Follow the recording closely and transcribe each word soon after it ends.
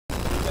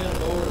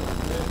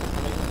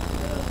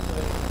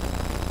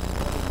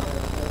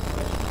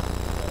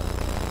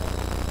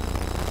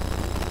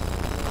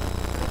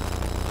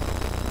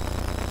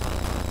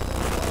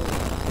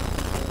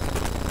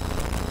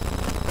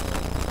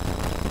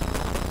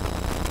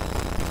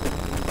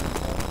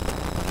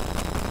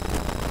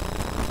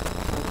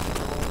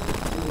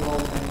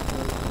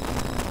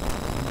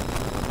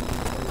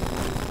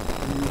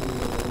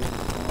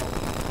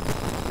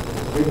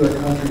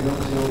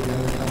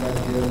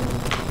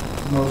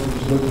we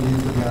just look to you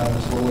for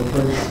guidance, Lord.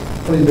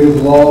 Please be with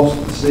the lost,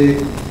 the sick,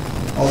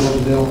 all those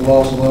who deal with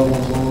loss of loved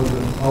ones, Lord,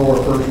 and all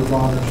our first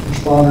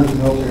responders, and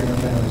military and their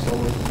families,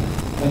 Lord.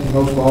 Thank you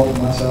most of all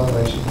for my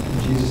salvation. In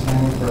Jesus'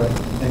 name we pray.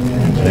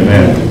 Amen.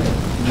 Amen.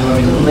 Join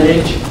me in the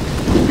pledge.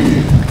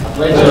 I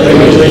pledge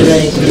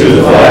allegiance to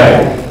the flag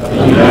of the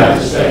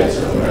United States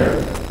of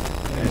America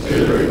and to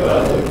the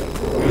republic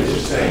for which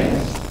it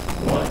stands,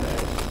 one nation.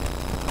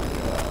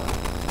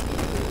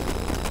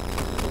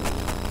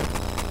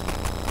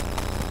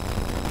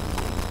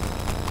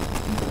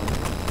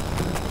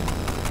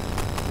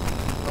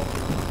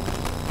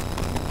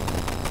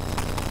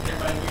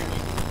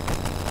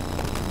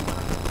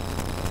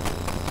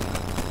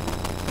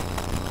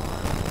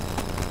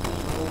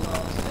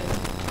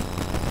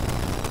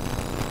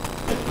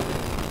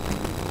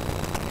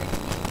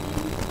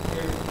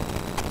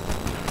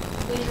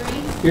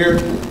 Here.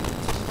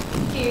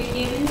 Terry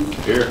Gibbons.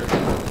 Here.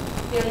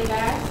 Billy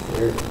Bass.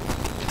 Here.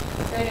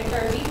 Greta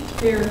Kirby.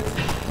 Here.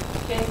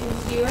 Jason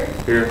Stewart.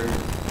 Here.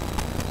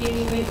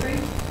 Jimmy Winfrey.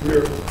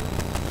 Here.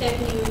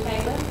 Stephanie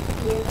Taylor.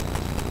 Here.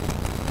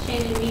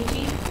 Shannon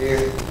Beachy.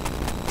 Here.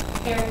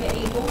 Erica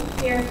Eagle.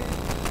 Here.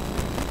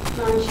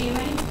 Ron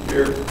Shumate.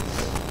 Here.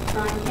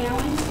 Ron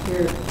Cowan.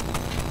 Here.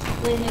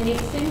 Linda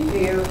Nixon.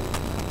 Here.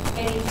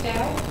 Eddie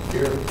Stout.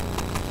 Here.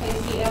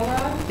 Casey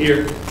Elrod.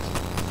 Here.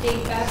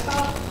 Steve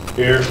Babcock.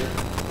 Here.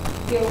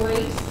 Bill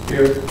Reese.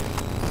 Here.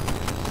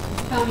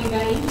 Tommy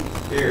Bain.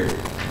 Here.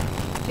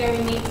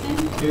 Jerry Nixon.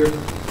 Here.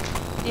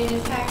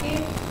 Dennis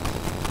Hackett.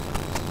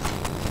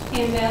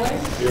 Tim Beller.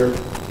 Here.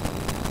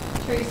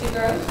 Teresa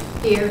Gross.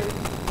 Here.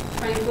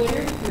 Frank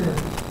Woodard. Here.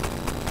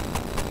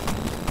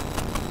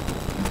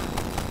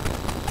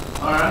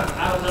 All right,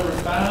 item number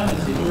 5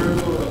 is the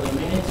approval of the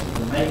minutes for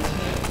the May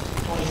 10th,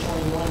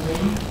 2021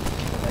 meeting.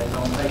 That's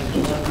on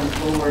pages 1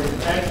 through 4 in the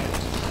packet.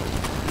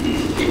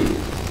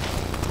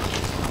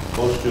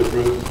 Motion to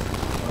approve.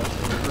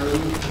 Motion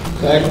approved.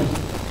 Second.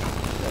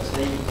 That's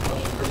Steve.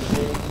 Motion approved.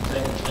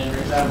 Second.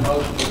 Henry, I have a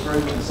motion to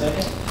approve in a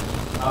second.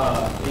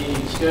 Any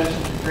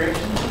discussions or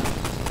corrections?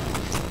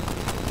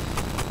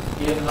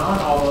 If not,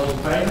 all those in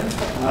favor?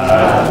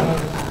 Aye.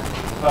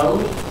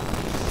 Opposed?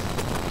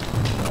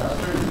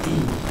 Approved.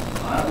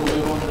 All right, we'll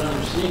move on to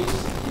number 6 in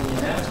the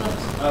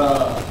announcements.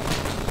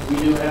 We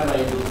do have in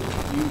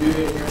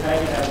your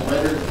packet, have a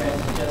letter to the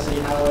Tennessee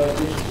Highway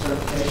Official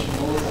Certification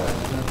Board. I'm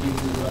going to give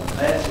you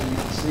that so you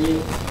can see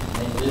it.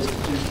 And list the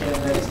 2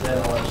 candidates that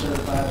are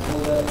certified for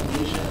that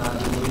position. I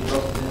do believe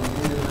both of them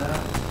here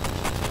tonight.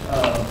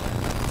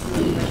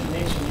 Mr.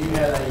 Nixon, you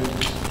had an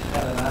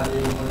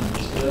idea you wanted to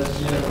discuss.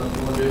 You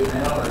want to do it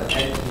now or add to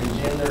the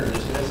agenda or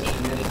discuss it in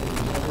the agenda?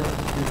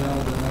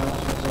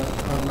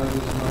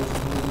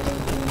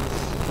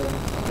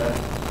 Okay.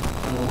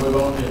 And we'll move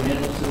on to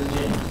amendments to the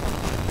agenda.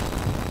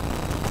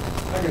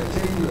 I got 2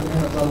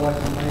 amendments I'd like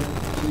to make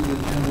to the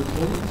agenda,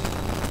 please.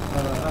 I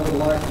would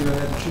like to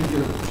have, should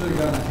have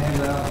gotten a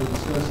handout to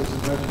discuss this in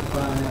budget and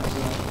finance,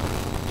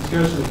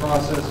 discuss the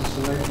process of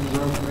selecting the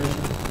road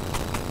commissioner.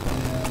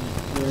 And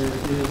there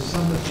is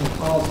something from the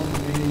policy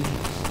committee,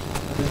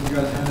 I think we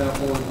got a handout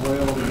for as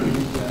well, that we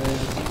need to add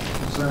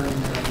concerning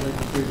elected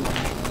officials.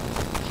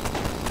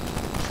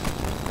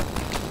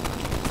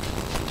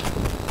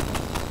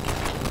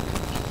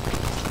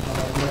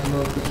 Make a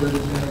motion to put it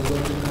in the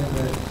budget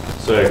mandate.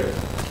 Second.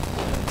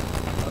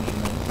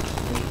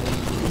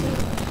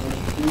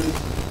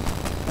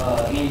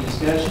 Any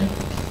discussion?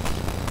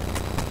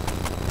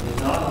 If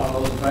not, all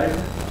those in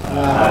favor?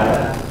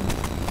 Aye.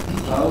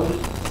 Opposed?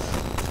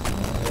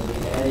 Will be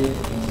added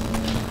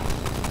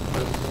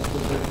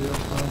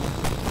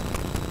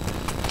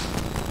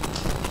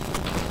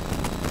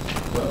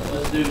well,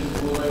 let's do,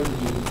 we'll wait for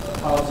the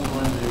policy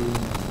one to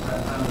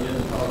right now the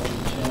other policy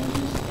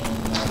changes and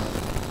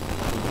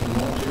if you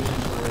want to,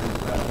 since we're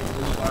about to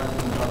this part, we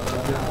can talk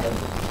about that.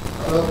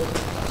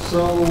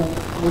 So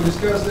we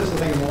discussed this, I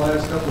think, in the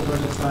last couple of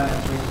budget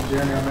finance meetings.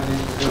 Jeremy, I may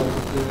need to help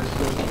with this,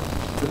 but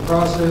the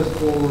process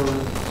for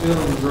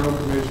filling the road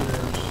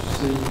commissioner's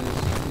seat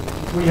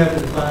is, we have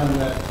to define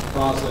that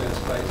process,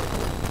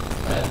 basically.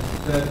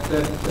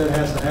 That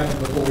has to happen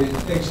before we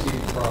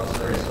execute the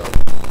process. So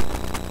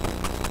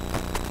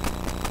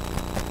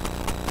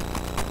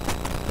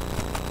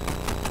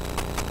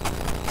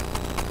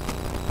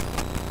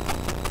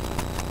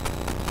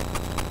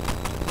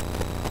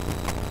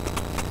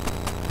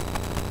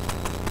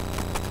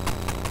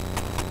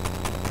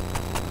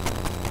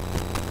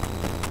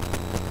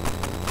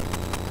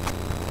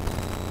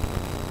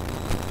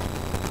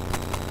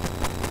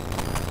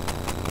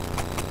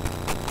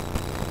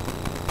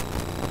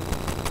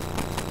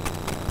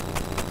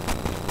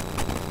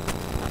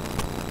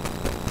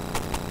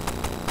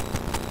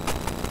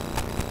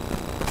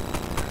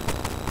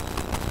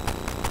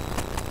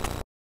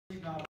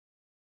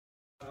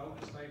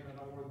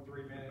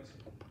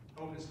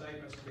opening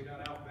statements can be done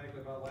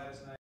alphabetically by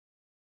last name.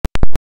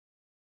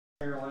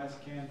 I'll ask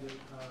the candidate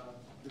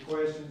the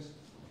questions,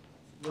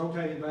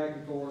 rotating back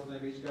and forth.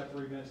 They've each got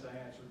 3 minutes to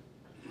answer.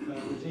 If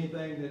there's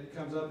anything that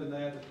comes up in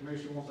that, the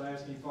commissioner wants to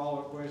ask any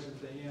follow-up questions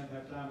at the end,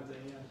 have time at the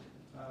end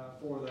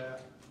for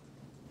that.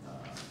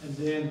 And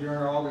then during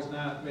our August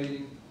 9th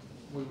meeting,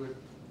 we would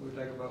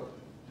take a vote.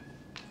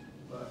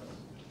 But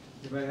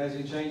if anybody has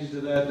any changes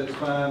to that, that's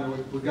fine.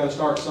 We've got to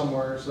start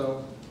somewhere.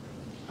 So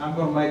I'm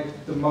going to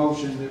make the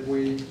motion that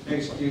we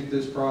execute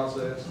this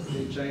process.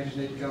 Any changes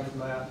need to come from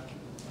that.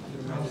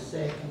 I'll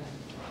second.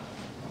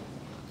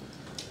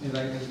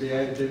 Anything needs to be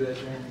added to that,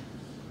 Jeremy?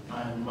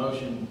 I have a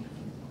motion,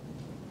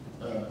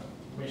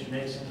 Commissioner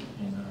Nixon,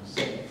 and a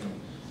second from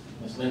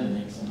Ms. Linda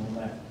Nixon on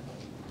that.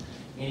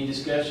 Any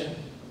discussion?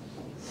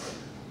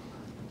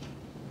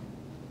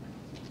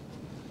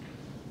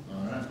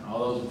 All right, all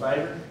those in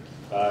favor?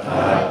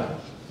 Aye.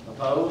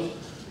 Opposed?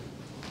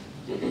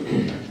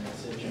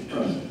 That's it, your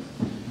process.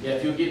 Yeah,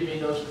 if you'll give me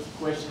those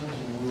questions,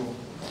 and we'll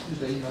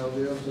Just email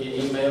Bill. get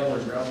email or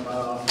drop them by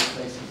office,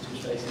 Stacy,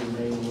 to Stacy and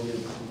me, and we'll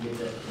get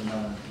that from, all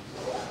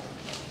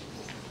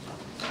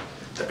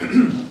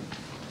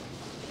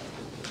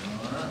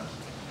right.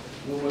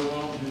 We'll move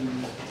on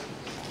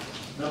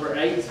to number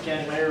 8, the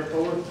county mayor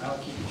report. I'll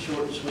keep it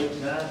short and sweet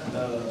tonight.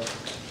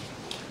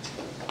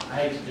 I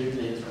hate to do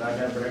this, but I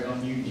gotta brag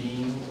on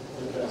Eugene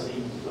because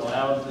he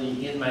allowed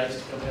the inmates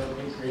to come help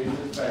him create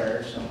the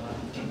fair, so I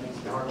think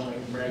it's hard to make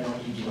a brag on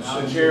Eugene.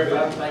 I'm Sheriff,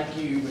 I thank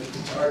you, but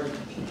it's hard.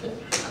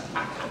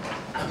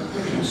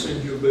 I'll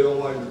send you a bill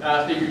later.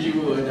 I figured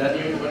you would. I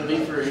knew it wouldn't be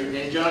free.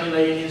 And Johnny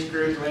Lee and his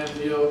crew,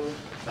 Glenville,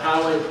 the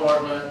highway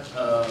department,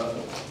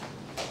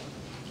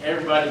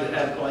 everybody that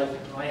had a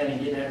plan and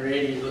getting that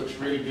ready, it looks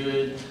really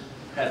good.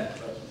 Had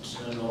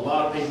a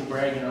lot of people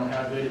bragging on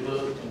how good it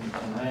looked,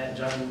 and that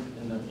Johnny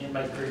and the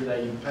inmate crew,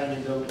 they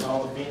painted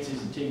all the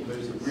fences and tee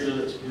booths. It really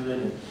looks good,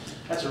 and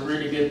that's a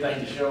really good thing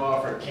to show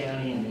off our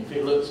county. And if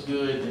it looks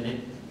good, then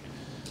it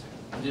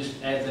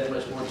just adds that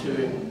much more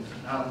to it. And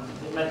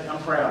I'm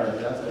proud of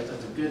it. I think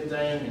that's a good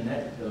thing, and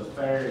that the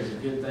fair is a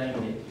good thing.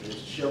 And it's a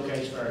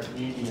showcase for our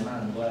community, and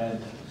I'm glad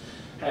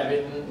to have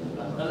it. And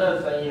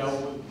another thing, you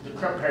know, the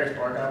Crump Parish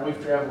Park,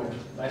 we've traveled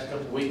the last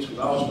couple of weeks with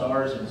All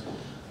Stars, and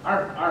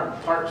our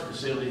parks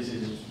facilities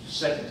is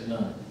second to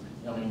none.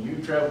 I mean, you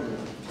travel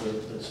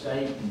the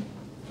state and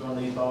going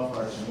to these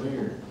ballparks, and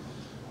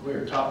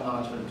we're top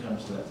notch when it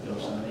comes to that field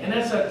signing. And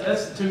that's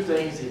the two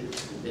things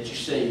that you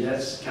see.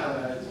 That's kind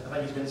of, I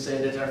think it's been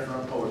said, that's our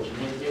front porch.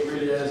 And it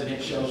really does, and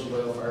it shows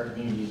well for our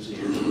communities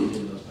here to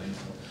do those things.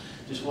 So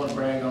just want to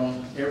brag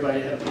on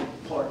everybody that had a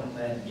part in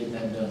that, getting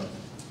that done.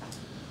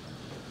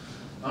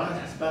 All right,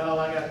 that's about all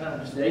I got now.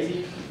 Ms.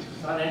 Daisy,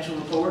 financial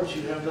reports,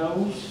 you have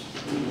those?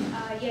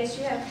 Yes,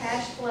 you have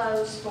cash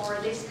flows for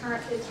this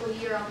current fiscal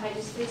year on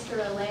pages 6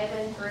 through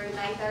 11 through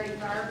May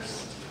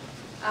 31st.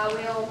 I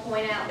will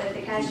point out that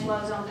the cash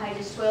flows on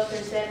pages 12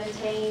 through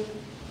 17,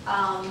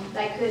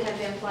 they could have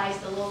been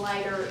placed a little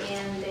later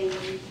in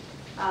the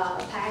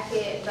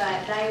packet,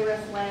 but they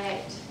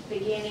reflect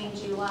beginning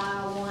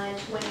July 1,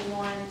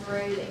 21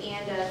 through the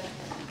end of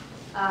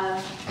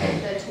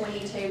the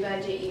 22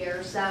 budget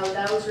year. So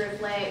those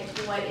reflect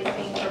what is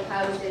being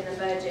proposed in the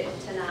budget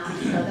tonight.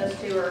 So those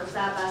two are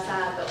side by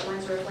side, but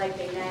one's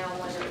reflecting now,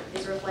 one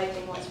is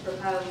reflecting what's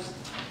proposed.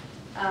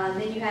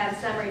 Then you have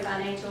summary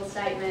financial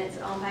statements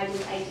on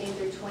pages 18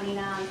 through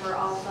 29 for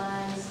all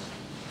funds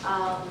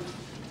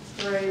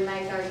through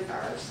May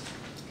 31st.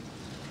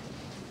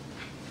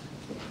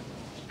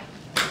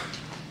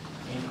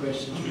 Any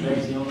questions for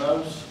Daisy on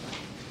those?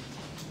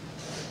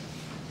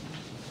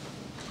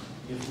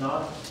 If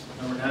not,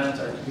 number 9 is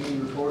our committee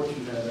reports.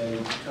 You have a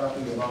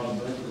copy of all the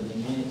budget and the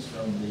minutes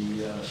from the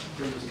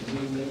previous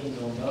committee meetings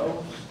on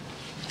those.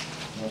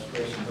 Most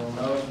questions on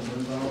those. We'll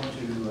move on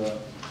to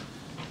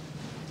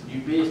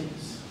new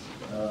business.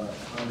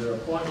 Under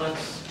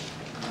appointments,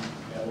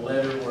 we have a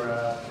letter where I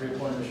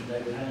reappointed Mr.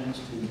 David Haynes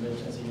to the Middle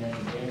Tennessee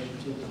Natural Gas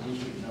Utility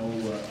District. No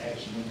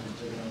action needs to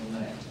be taken on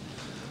that.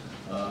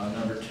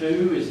 Number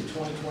 2 is the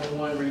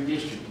 2021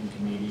 redistricting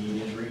committee.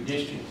 It is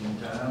redistricting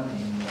time,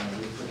 and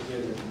we put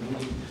together a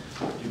committee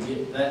to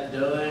get that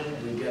done.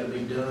 We've got to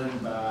be done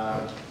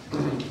by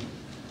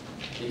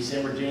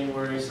December,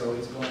 January, so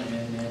it's going,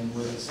 and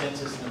with the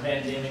census and the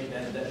pandemic,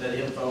 that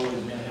info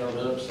has been held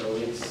up, so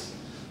it's,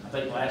 I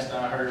think last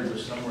I heard it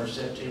was somewhere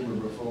September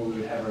before we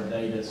would have our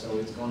data, so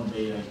it's going to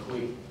be a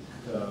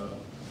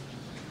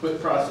quick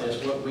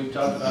process. What we've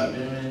talked about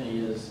doing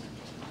is,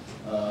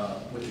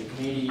 with the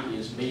committee,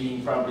 is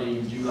meeting probably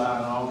in July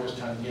and August,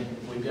 trying to get,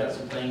 we've got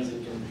some things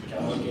that can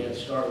kind of look at,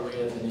 start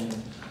with, and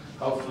then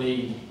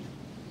hopefully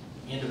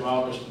end of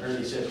August,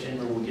 early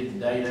September, we'll get the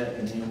data,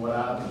 and then what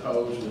I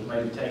proposed was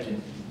maybe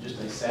taking just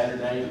a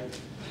Saturday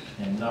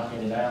and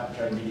knocking it out,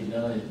 trying to get it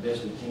done as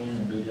best we can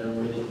and be done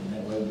with it, and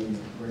that way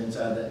we're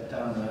inside that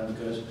timeline,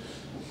 because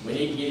we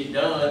need to get it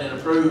done and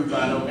approved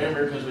by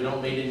November, because we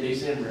don't meet in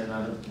December, and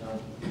I don't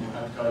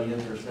have to call you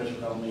in for a special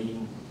call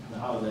meeting in the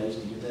holidays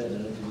to get that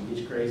done, because it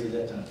gets crazy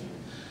that time of year.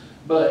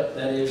 But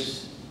that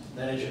is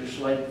your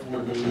slate for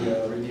the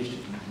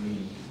redistricting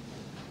committee.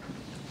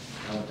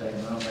 I will take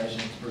a nomination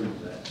to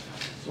approve that.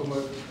 So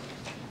moved.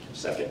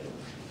 Second.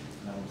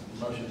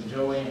 Motion to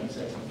Joey and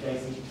second to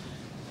Casey.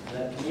 to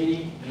that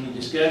committee. Any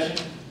discussion?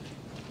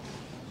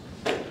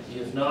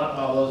 If not,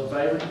 all those in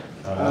favor?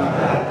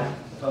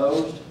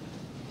 Opposed?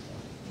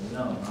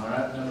 None. All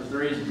right, number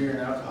 3 is Beer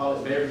and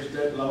Alcoholic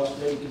Beverage Law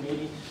Study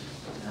Committee.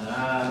 And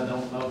I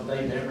don't know if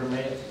they've ever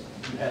met,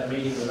 we've had a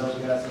meeting with those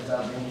guys since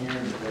I've been here,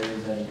 but there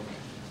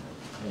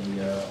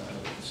is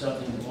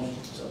something that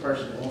wants, a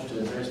person that wants to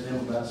address them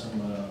about some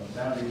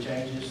boundary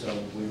changes, so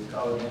we've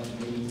called them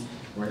to meeting,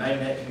 we're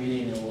naming that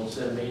committee, and then we'll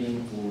set a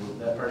meeting for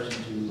that person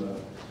to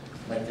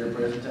make their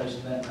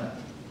presentation that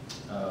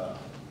night.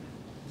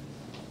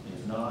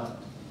 If not,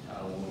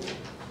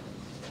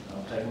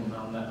 I'll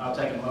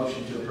take a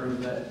motion to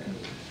approve that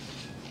committee.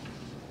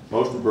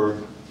 Motion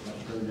approved.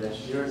 Motion approved,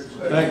 that's yours.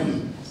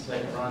 Second.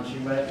 Second, Ron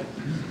Schumaker.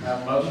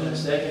 Have a motion and a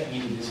second,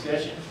 any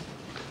discussion?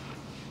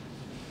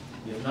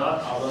 If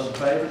not, all those in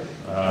favor?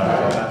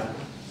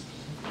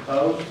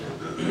 Opposed?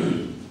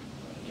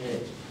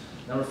 Okay.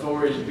 Number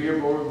 4 is beer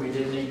board. We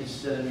did need to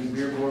set a new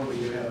beer board. We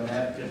do have an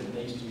applicant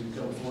that needs to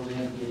come before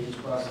them to get his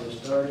process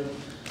started.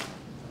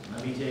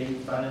 Let me tell you,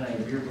 finding a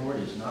beer board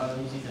is not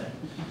an easy thing.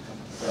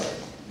 So,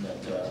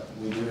 but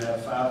we do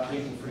have 5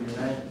 people for your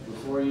name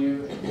before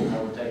you, and I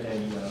will take a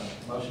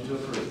motion to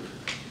approve.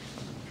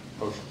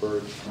 Motion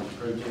approved. Motion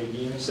approved, Terry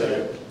Givens.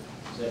 Second.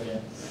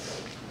 Second.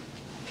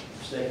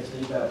 Second,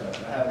 Steve Babcock.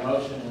 I have a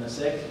motion and a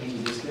second.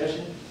 Any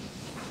discussion?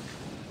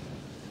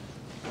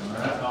 All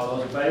right, all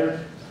those in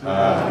favor?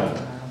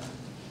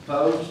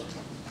 Opposed?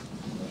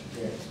 Motion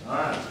carries. All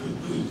right.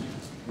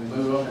 We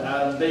move on to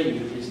item B,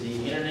 which is the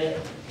internet,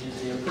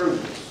 is the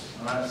approvals.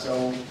 All right,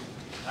 so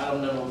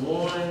item number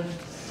 1,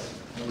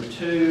 number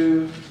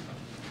 2,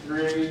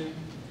 3,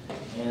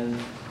 and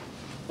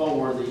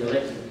 4, the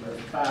elected, or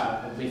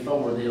 5, and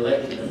before the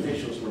elected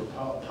officials were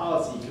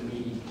policy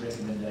committee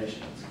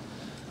recommendations.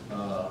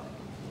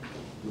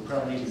 We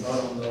probably need to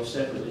vote on those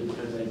separately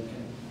because they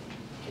can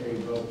carry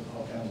vote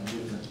all kinds of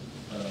different,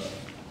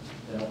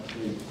 they don't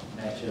really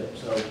match up.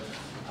 So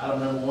item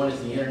number 1 is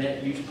the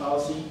internet use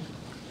policy.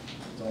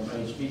 It's on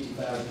page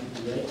 55 and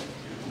 58.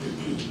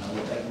 I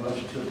will take a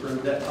motion to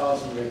approve that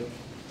policy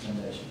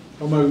recommendation.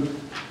 So moved.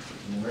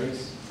 Lynn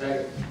Reese.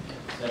 Second.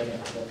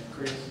 Second, Dr.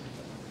 Chris.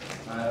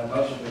 I have a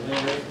motion with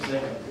Lynn Reese,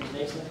 second, Chris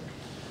Nixon.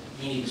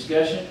 Any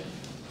discussion?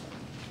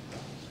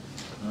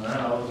 All right,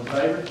 all those in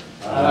favor?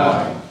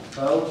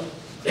 Opposed?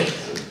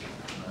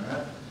 All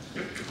right.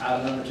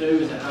 Item number 2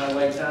 is the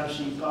highway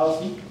timesheet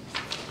policy.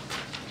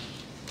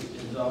 It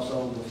is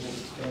also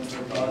before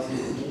transfer policy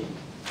committee.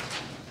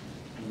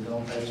 It's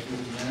on page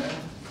 59.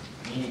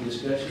 Any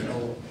discussion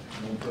or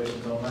any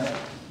questions on that?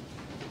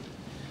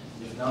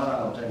 If not,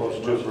 I'll take a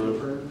motion to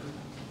approve.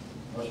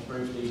 Motion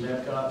approved, Steve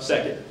Babcock.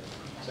 Second.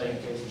 Second,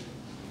 Casey.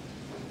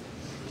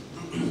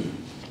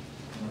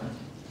 All right.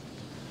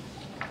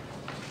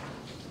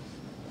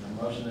 A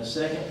motion and a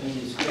second. Any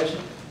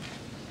discussion?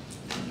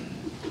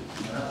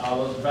 All right. All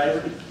those in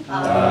favor?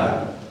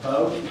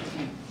 Opposed?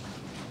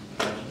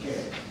 Motion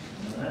carries.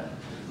 All right.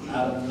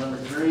 Item number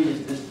 3 is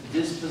this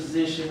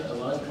disposition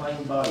of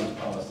unclaimed bodies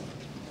policy.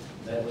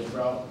 That was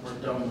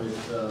worked on with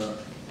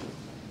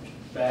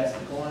Bass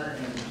the Corner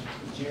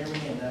and Jeremy,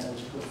 and that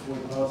was put before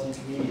the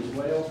policy committee as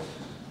well.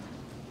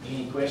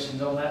 Any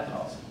questions on that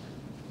policy?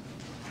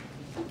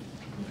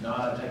 If not,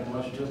 I'll take a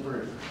motion to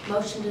approve.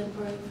 Motion to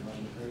approve.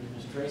 Motion approved,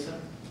 Ms. Teresa.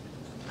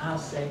 I'll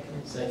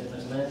second. Second,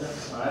 Ms. Linda.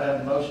 All right, I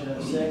have a motion and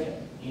a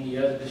second. Any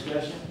other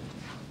discussion?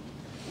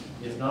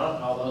 If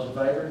not, all those in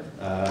favor?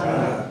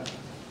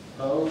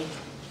 Opposed?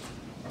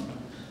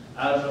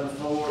 Item number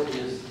 4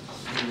 is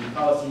the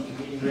policy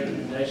committee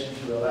recommendation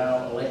to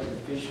allow elected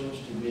officials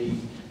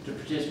to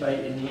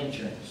participate in the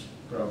insurance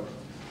program.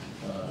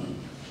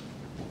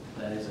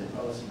 That is a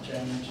policy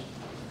change.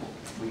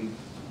 We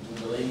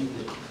believe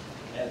that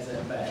adds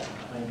that back. I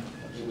think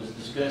it was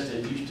discussed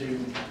that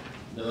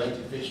the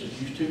elected officials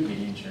used to get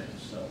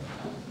insurance, so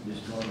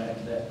just going back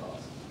to that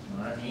policy.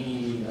 All right,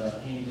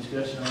 any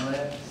discussion on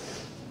that?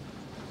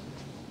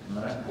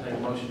 All right, I take a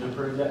motion to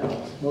approve that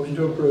policy. Motion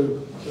to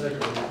approve.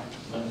 Second.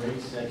 Lynn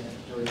Reed, second.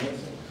 Joey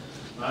Nixon.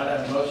 All right, I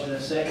have a motion and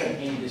a second.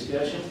 Any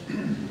discussion?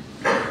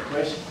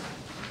 Question?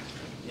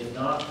 If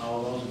not,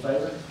 all those in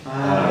favor?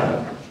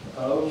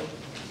 Opposed?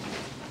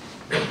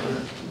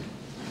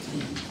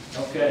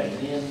 Okay,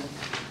 then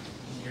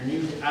your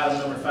new item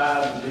number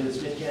 5 will be the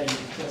Smith County,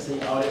 Tennessee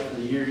audit for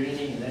the year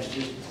ending, and that's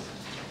just,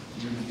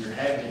 you're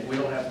having it, we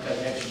don't have to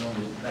take action on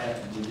that,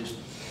 we just,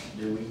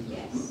 do we?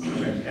 Yes.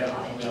 Okay, you have it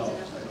on the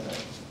audit.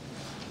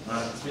 All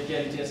right, Smith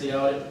County, Tennessee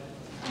audit,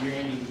 year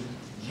ending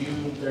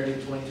June 30,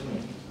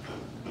 2020.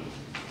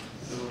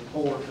 The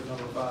report is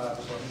number 5,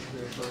 so I need to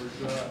be approved.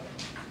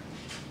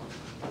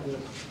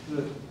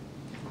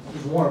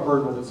 There's one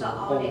approval that's The a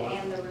audit report.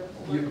 and the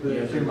You, report.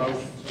 the 2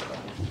 motions.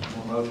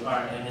 One motion. All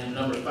right, and then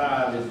number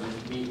 5 is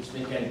the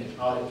Smith County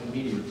Audit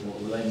Committee report,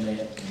 where they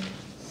met, and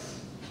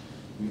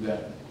you've got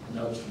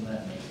notes from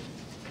that meeting.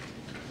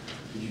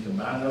 Did you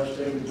combine those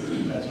two?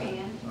 That's all.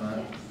 Can, All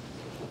right. yes.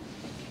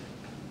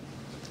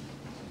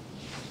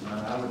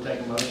 I would take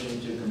a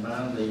motion to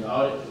combine the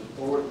audit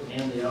report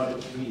and the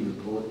audit committee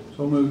report.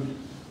 So moved.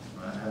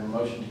 All right, I have a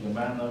motion to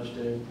combine those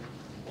two.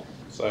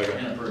 Second.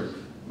 And approve.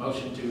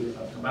 Motion to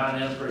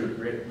combine and approve,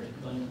 correct, Mr.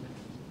 McLean?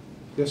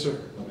 Yes, sir.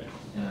 Okay.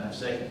 And I have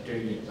second,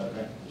 Terry, yes,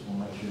 okay, just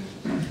want to make sure.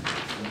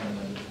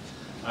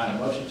 All right,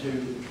 motion to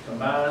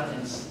combine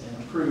and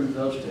approve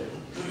those two.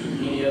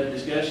 Any other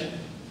discussion?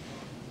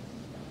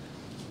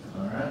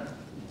 All right,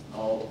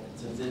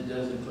 since it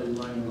does include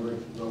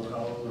language, roll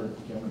call, or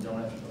can we don't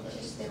have to? Okay.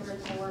 Just their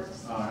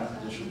reports. All right,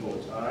 just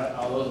reports. All right,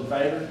 all those in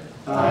favor?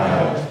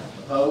 Aye.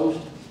 Opposed?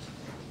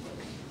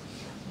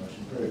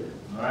 Motion approved.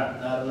 All right,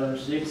 item number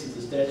 6 is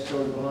the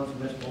statutory bond for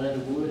Ms. Melinda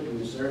Wood, who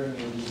is serving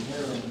as the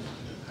interim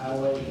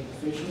highway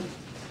official.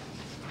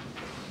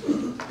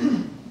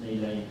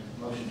 Need a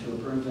motion to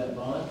approve that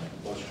bond.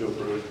 Motion to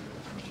approve.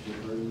 Motion to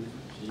approve.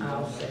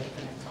 I'll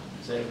second.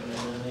 Second, and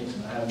then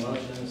Nixon. I have a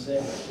motion and a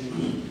second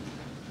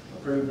to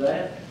approve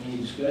that. Any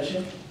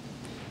discussion?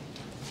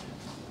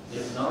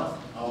 If not,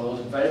 all those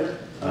in favor?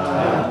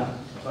 Aye.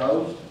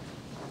 Opposed?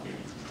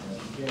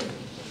 Motion carries.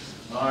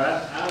 All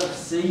right, item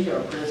C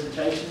are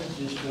presentations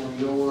just for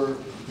your,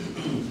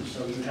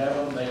 so you have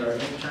them. They are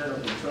internal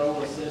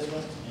control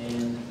assessment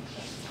and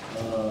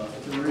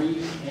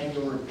 3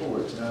 annual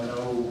reports. And I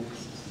know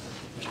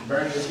Mr.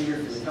 Bernie is here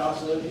for the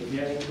cost of it, if you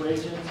have any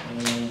questions,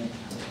 and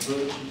Ms.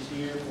 Bush is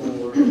here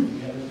for, if you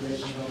have any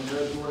questions on the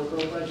drug board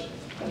appropriation.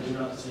 I do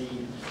not see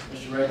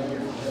Mr. Reagan here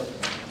for help.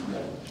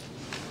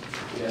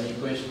 If you have any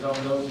questions on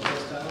those at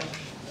this time,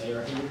 they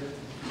are here.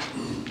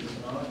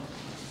 If not,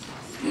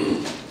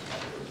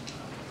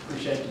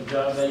 appreciate the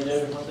job they do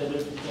and what they do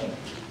for the county.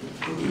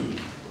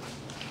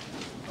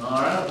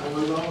 All right, we'll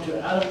move on to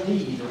item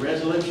D, the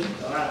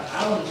resolutions. All right,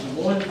 items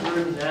 1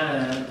 through 9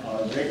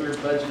 are regular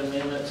budget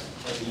amendments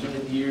at the end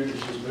of the year. It's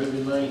just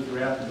moving money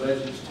throughout the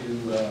budgets to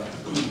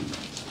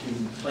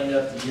clean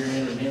up the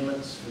year-end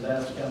amendments for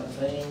those kind of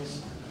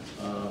things.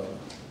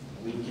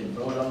 We can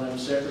vote on them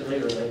separately,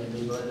 or they can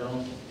be voted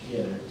on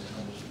together. It's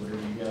just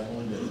whatever you guys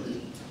want to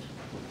do.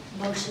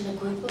 Motion to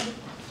group them?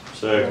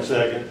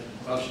 Second.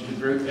 Motion to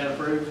group and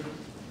approve.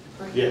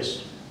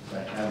 Yes.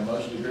 Right, I have a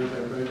motion to group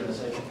and approve in a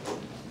second.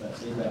 That's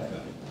the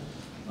backup.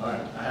 All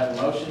right, I have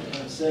a motion and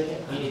a second.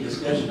 Any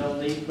discussion on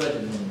these budget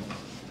amendments?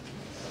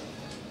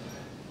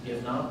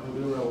 If not, we'll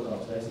do a roll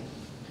call, Stacy.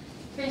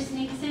 Chris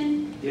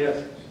Nixon,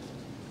 Yes.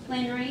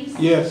 Glenn Reese,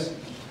 Yes.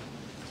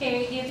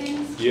 Terry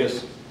Givens,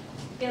 Yes.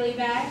 Billy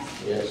Bass,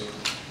 Yes.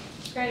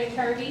 Greta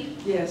Kirby,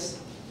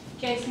 Yes.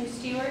 Jason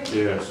Stewart,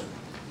 Yes.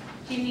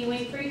 Jimmy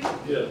Winfrey,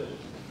 Yes.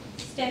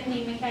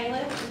 Stephanie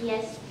Michaela,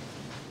 Yes.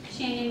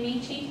 Shannon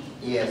Meachie,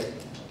 Yes.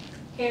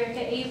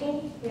 Erica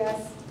Eagle,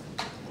 Yes.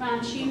 Ron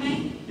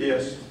Schumake,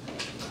 Yes.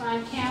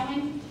 Ron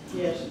Cowan,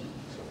 Yes.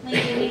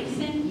 Linda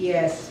Nixon,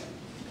 Yes.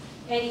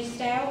 Eddie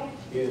Stout,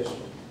 Yes.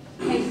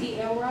 Casey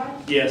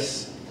Elrod,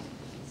 Yes.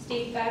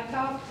 Steve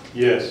Babcock,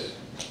 Yes.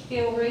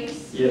 Bill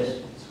Reese,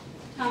 Yes.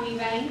 Tommy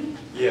Vane,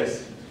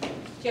 Yes.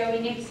 Joey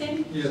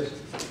Nixon, Yes.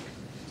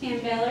 Tim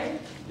Beller,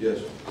 Yes.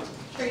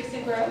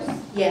 Teresa Gross,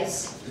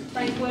 Yes.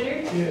 Frank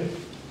Woodard, Yes.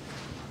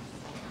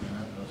 All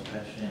right, those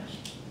pass unanimously.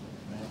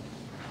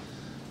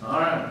 All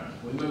right,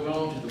 we move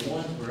on to the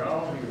ones we're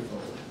all here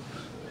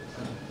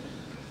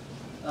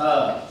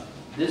for.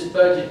 This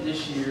budget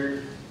this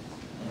year,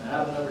 and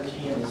item number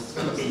 10 is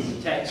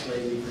the tax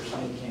levy for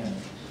Smith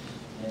County.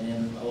 And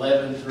then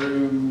 11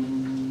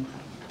 through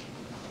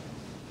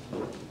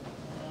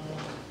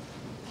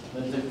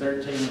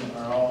 13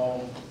 are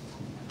all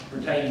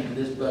pertaining to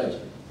this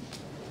budget.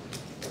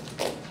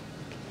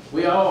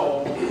 We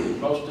all,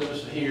 most of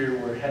us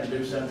here, had to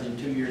do something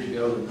 2 years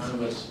ago that none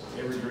of us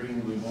ever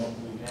dreamed we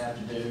have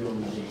to do, or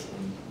we did.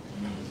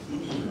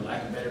 For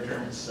lack of a better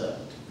term, it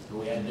sucked. But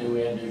we had to do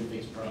to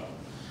fix the problem.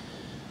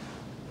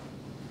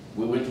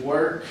 We went to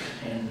work,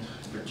 and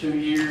for 2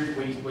 years,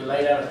 we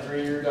laid out a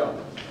 3-year goal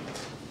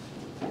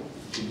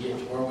to get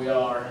to where we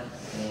are,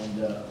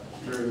 and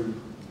through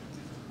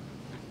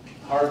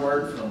hard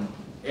work from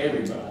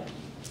everybody,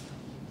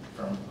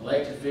 from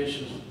elected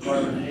officials,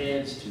 department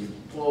heads, to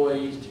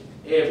employees, to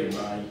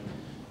everybody,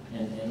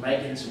 and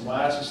making some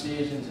wise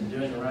decisions and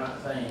doing the right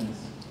things.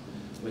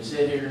 We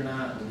sit here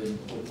tonight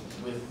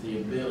with the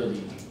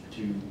ability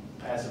to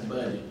pass a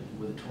budget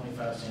with a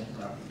 25-cent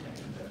property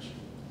tax reduction.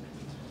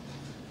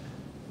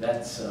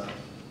 That's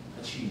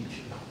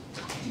huge,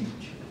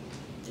 huge.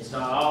 It's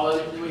not all of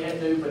it that we had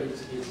to do, but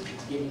it's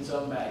giving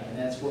some back, and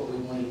that's what we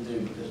wanted to do,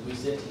 because we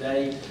sit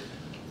today,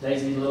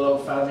 Daisy, a little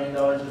over $5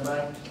 million in the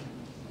bank.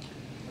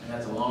 And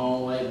that's a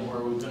long way from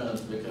where we've come,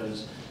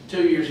 because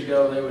 2 years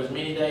ago, there was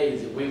many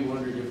days that we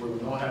wondered if we were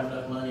going to have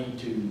enough money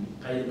to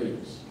pay the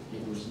bills.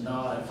 It was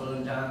not a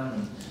fun time,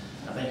 and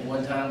I think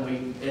one time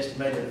we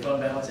estimated a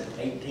fund balance at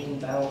 $18,000,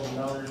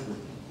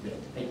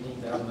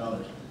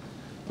 $18,000.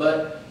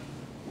 But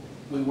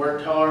we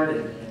worked hard,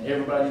 and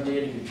everybody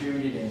did, and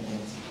contributed, and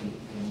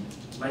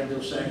made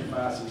those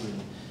sacrifices,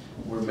 and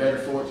we're better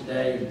for it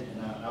today,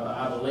 and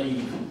I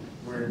believe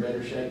we're in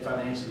better shape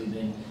financially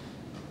than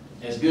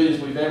as good as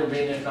we've ever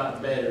been, if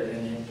not better,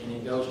 and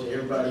it goes to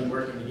everybody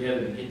working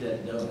together to get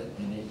that done.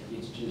 And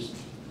it's just,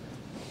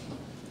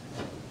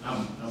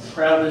 I'm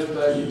proud of this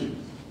budget.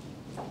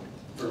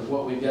 for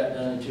what we've got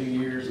done in 2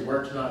 years. The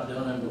work's not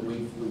done, but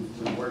we've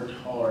worked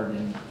hard.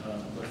 And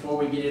before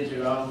we get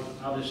into it,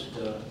 I'll just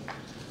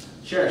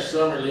share a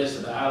summary list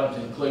of the items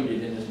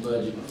included in this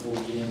budget before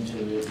we get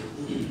into it.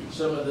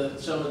 Some of the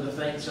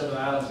items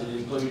that are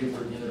included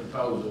in the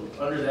proposal.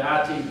 Under the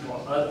IT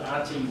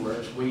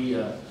works,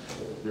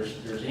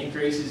 there's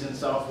increases in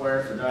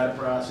software for data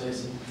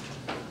processing.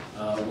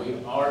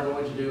 We are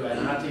going to do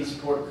an IT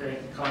support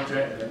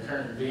contract with our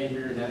current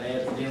vendor, and that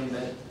adds them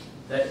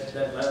that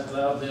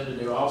allows them to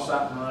do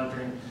all-site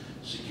monitoring,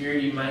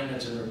 security,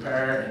 maintenance, and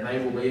repair, and they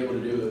will be able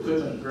to do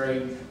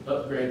equipment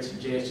upgrade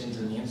suggestions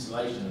and the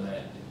installation of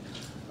that.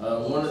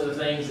 One of the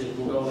things that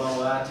will go along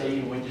with IT,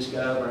 and we just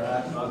got over our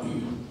IT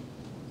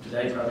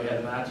today, probably had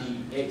an IT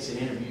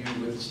exit interview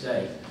with the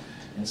state.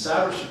 And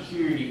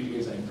cybersecurity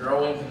is a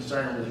growing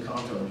concern with the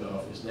comptroller's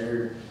office.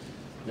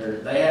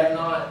 They have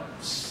not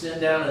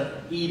sent down an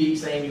edict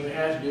saying you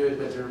have to do it,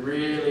 but they're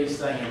really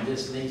saying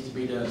this needs to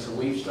be done. So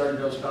we've started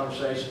those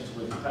conversations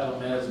with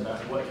Palomedas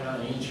about what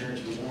kind of insurance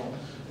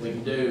we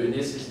can do. And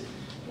this is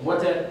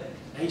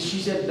she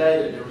said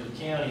today that there was a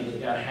county that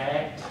got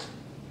hacked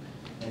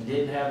and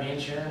didn't have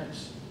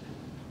insurance.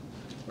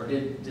 Or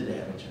did they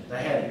have insurance?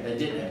 They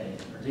didn't have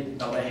insurance.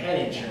 They had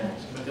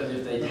insurance, because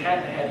if they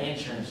hadn't had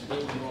insurance, it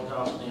was going to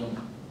cost them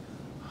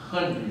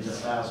hundreds of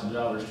thousands of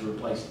dollars to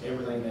replace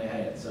everything they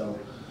had. So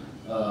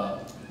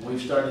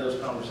we've started those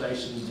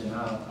conversations, and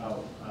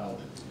I'll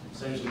as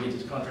soon as we get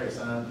this contract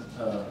signed,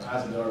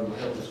 Isengard will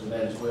help us with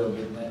that as well,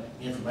 getting that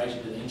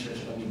information to the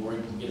insurance company where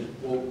you can get a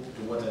quote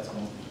to what that's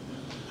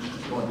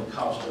going to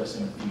cost us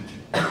in the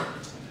future.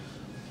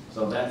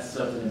 So that's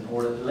something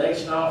important. The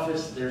election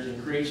office, there's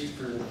increased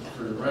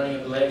for the running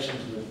of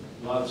elections with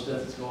a lot of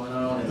stuff that's going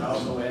on, and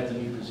also adds a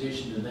new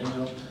position to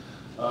them.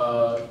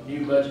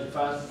 New budget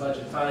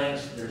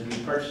finance, there's new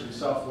purchasing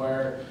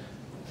software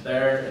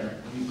there, and a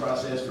new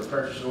process for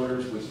purchase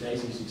orders, which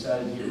Stacy's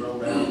excited to get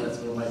rolled out. That's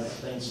going to make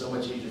things so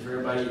much easier for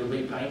everybody. It'll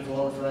be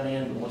painful on the front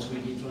end, but once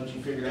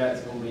you figure it out,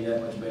 it's going to be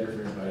that much better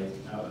for everybody,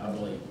 I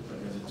believe,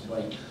 because it's the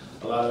way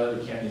a lot of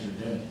other counties are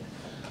doing it.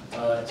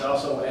 It's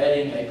also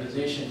adding a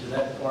position to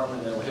that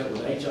department that will help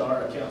with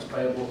HR, accounts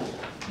payable,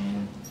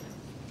 and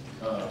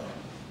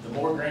the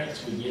more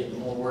grants we get, the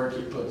more work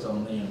it puts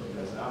on them,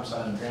 because I'm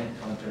signing grant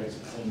contracts,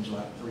 it seems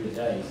like 3 a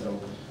day. So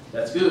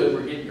that's good.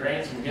 We're getting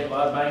grants and we get a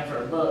lot of bang for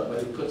our buck, but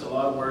it puts a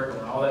lot of work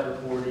on all that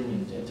reporting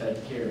and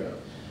taken care of.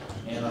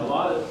 And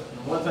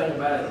one thing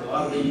about it, a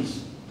lot of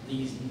these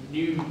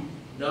new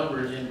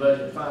numbers in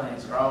budget and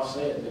finance are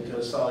offset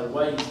because solid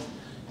waste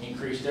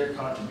increased their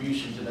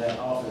contribution to that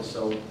office,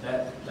 so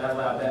that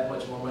allowed that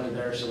much more money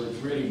there. So it's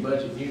really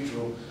budget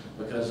neutral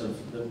because of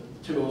the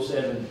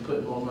 207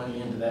 putting more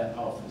money into that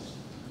office.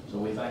 So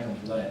we thank them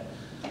for that.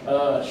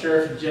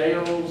 Sheriff and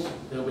jails,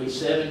 there'll be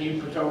 7 new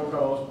patrol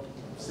calls,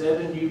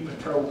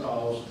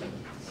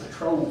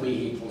 patrol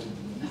vehicles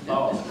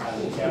bought out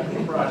of the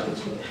capital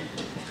projects.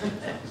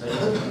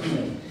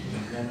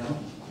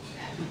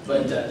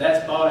 But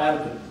that's bought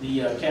out of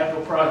the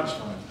capital projects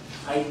fund,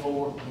 paid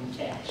for in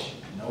cash.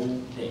 No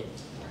debt.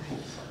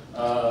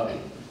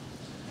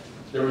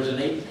 There was an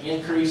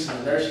increase in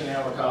the nursing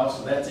hour costs,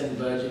 so that's in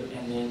the budget,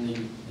 and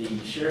then the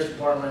sheriff's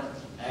department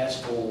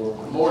asked for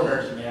more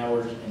nursing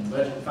hours, and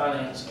budget and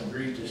finance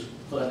agreed to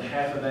fund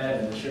half of that,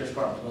 and the sheriff's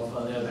department's going to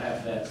fund the other half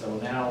of that. So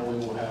now we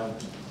will have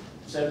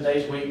 7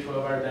 days a week,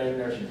 12-hour day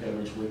nursing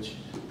coverage, which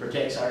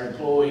protects our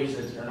employees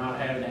that are not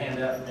having to hand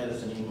out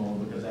medicine anymore,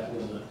 because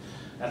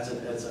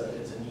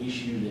it's an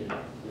issue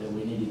that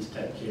we needed to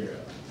take care of.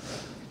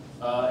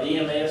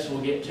 EMS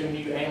will get 2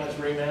 new ambulance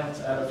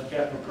remounts out of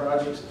capital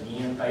projects.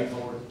 Again, paid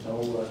for,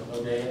 no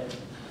debt.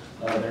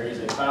 There is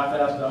a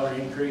 $5,000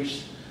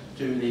 increase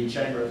to the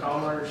Chamber of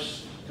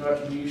Commerce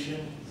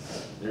contribution.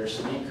 There's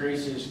some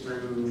increases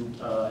through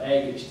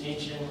Ag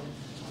Extension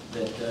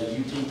that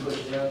UT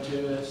pushed down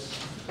to us.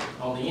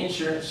 On the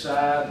insurance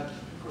side, of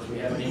course, we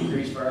have an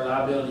increase for our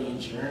liability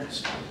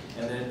insurance,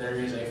 and then there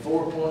is a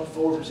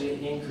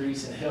 4.4%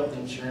 increase in health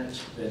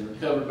insurance that is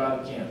covered by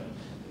the county.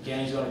 The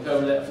county's going to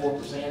cover that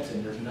 4%,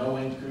 and there's no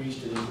increase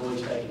to the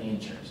employees taking the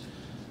insurance.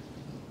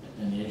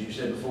 And as you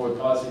said before, the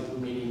policy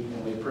meeting,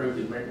 and we approved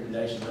the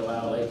recommendation to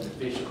allow elected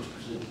officials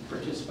to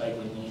participate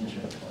in the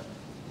insurance plan.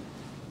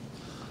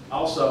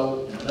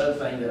 Also, another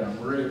thing that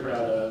I'm really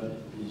proud of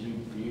is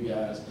for you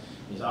guys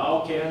is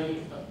all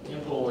county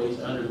employees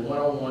under the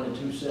 101 and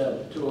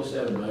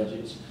 207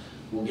 budgets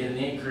will get an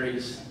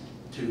increase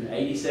to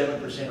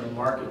 87% of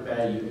market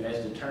value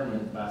as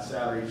determined by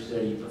salary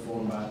study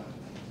performed by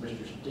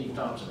Mr. Steve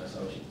Thompson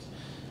Associates.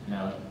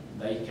 Now,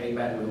 they came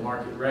back with a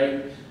market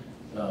rate.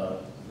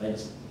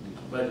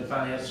 Budget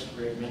finance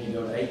recommended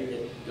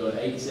go to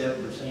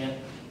 87%.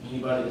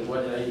 Anybody that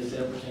wasn't at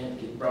 87%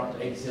 get brought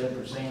to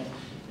 87%.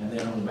 And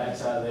then on the back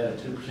side of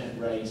that, a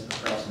 2% raise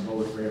across the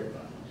board for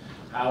everybody.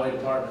 Highway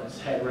departments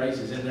had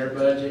raises in their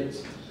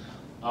budgets.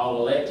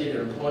 All elected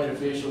or appointed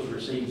officials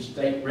received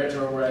state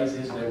retro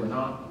raises. They were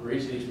not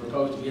originally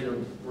supposed to get a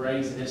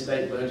raise in this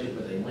state budget,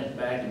 but they went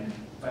back and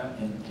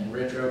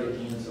retroed it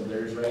in, so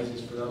there's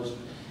raises for those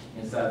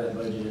inside that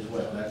budget as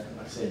well. That,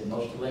 like I said,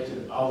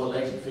 all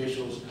elected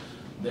officials,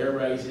 their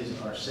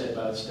raises are set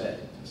by the state,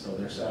 so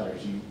their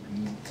salaries,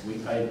 we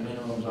pay the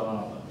minimums on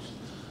all those.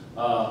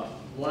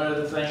 One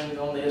other thing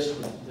on this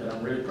that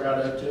I'm really proud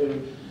of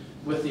too,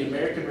 with the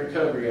American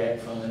Recovery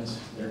Act funds,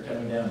 they're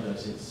coming down to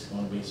us, it's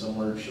going to be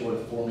somewhere short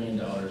of $4 million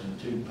in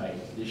two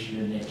payments this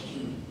year and next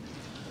year.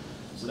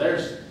 So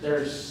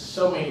there's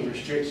so many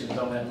restrictions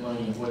on that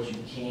money of what you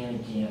can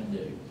and can't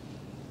do.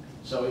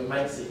 So it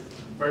makes it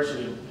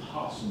virtually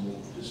impossible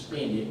to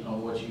spend it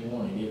on what you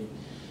wanted.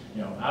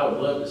 I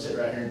would love to sit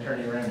right here and turn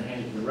it around and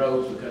hand it to the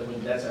roads because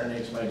that's our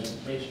next major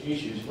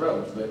issue is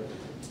roads. But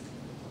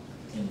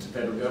in the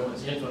federal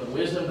government's infinite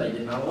wisdom, they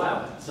did not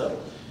allow it. So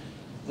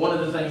one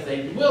of the things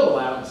they will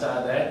allow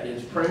inside that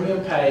is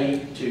premium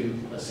pay to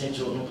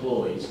essential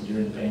employees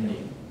during the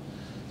pandemic.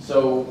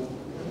 So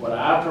what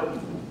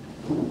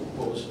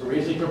was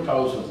originally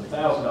proposed was a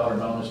 $1,000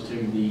 bonus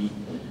to the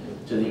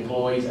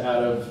employees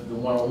out of the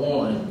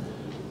 101,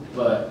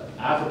 but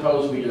I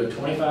propose we do a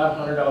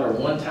 $2,500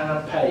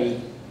 one-time pay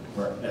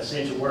for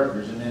essential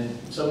workers. And then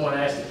someone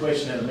asked the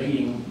question at a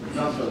meeting,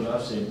 I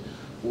said,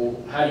 well,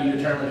 how do you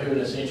determine who an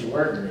essential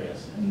worker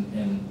is?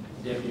 And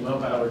Deputy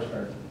Mumpire,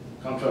 or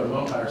Comptroller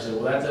Mumpire said,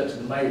 well, that's up to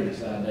the mayor to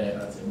decide that.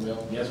 And I said,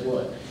 well, guess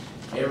what?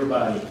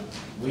 Everybody,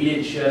 we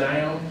didn't shut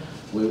down,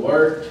 we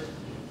worked.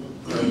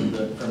 From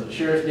the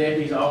sheriff's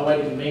deputies all the way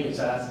to the convenience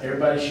sites,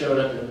 everybody showed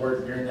up and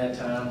worked during that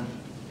time.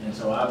 And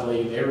so I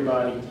believe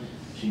everybody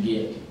should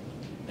get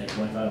a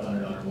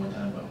 $2,500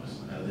 one-time bonus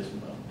out of this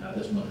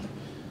money.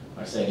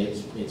 Like I said,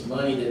 it's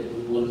money that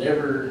we'll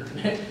never,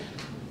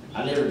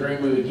 I never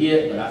dreamed we would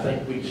get, but I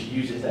think we should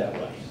use it that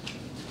way.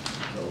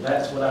 So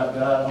that's what I've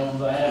got on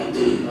that.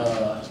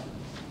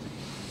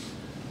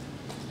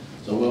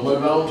 So we'll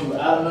move on to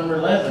item number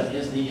 11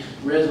 is the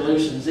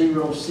resolution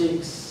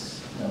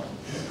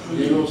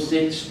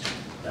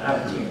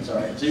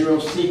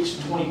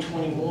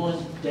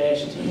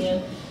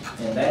 06-2021-10,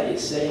 and that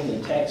is setting the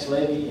tax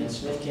levy in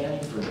Smith County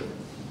for the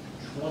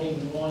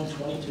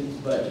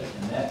 21-22 budget,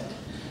 and that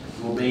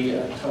will be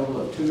a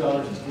total of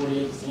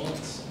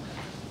 $2.48,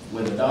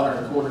 with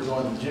 $1.25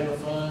 going to the general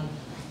fund,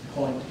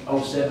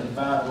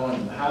 .075 going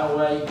to the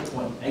highway,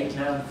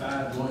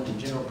 .895 going to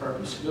general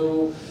purpose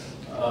school.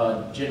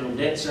 General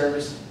debt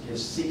service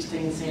is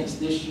 16 cents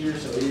this year,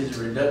 so it is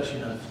a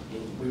reduction of,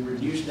 we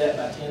reduced that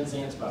by 10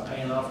 cents by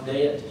paying off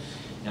debt.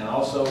 And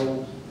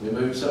also, we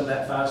moved some of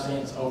that 5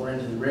 cents over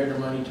into the regular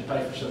money to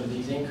pay for some of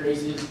these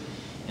increases.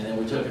 And then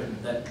we took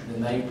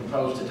then they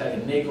proposed to take a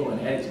nickel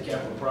and add it to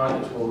capital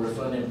projects, where we're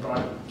funding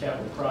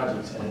capital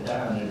projects at a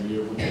dime every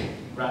year, which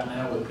right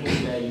now with penny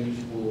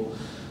values will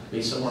be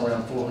somewhere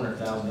around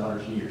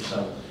 $400,000 a year.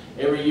 So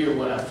every year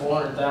we'll have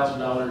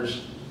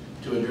 $400,000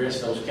 to address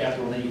those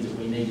capital needs that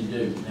we need to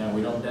do. Now,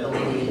 that don't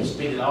mean we need to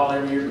spend it all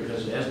every year,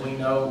 because as we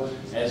know,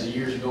 as the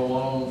years go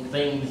on,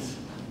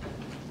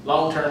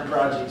 long-term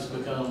projects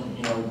become,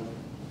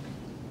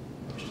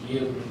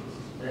 here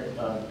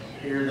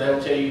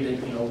they'll tell you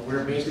that,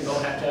 we're basically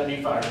going to have a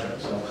new fire truck.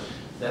 So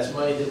that's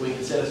money that we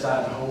can set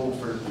aside and hold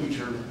for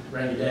future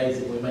rainy days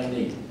that we may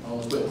need on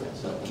equipment.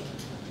 So,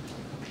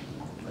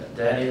 but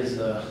that is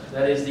the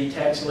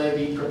tax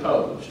levy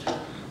proposed.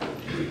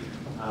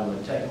 I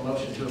would take a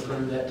motion to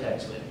approve that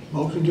tax levy.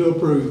 Motion to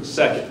approve.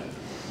 Second.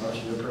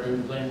 Motion to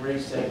approve, Glenn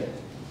Reese, second.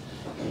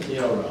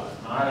 Elrod. All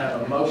right, I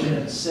have a motion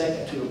and a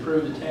second to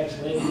approve the tax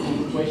levy.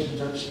 Any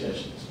questions or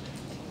discussions?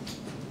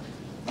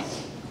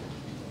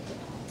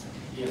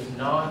 If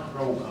not,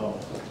 roll call.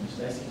 Ms.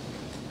 Bessie?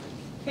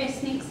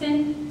 Chris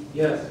Nixon,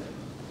 Yes.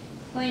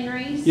 Glenn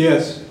Reese.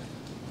 Yes.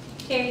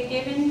 Terry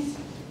Givens,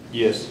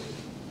 Yes.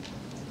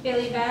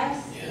 Billy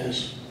Bass,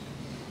 Yes.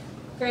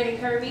 Greta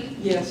Kirby,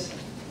 Yes.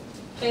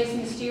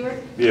 Jason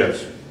Stewart,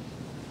 Yes.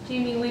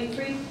 Jimmy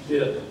Winfrey,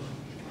 Yes.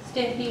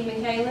 Stephanie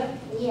McCalla,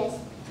 Yes.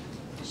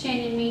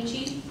 Shannon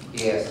Meachie,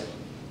 Yes.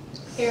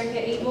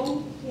 Erica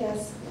Eagle,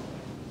 Yes.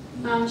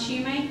 Ron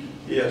Schumake,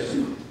 Yes.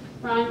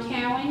 Ron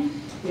Cowan,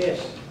 Yes.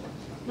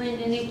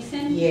 Linda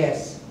Nixon,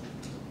 Yes.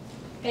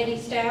 Betty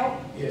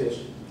Stout, Yes.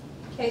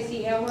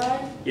 Casey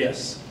Elrod,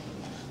 Yes.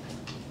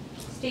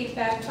 Steve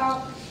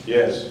Babcock,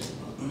 Yes.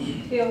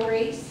 Bill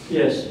Reese,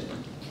 Yes.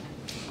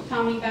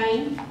 Tommy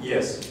Bain,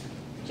 Yes.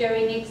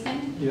 Joey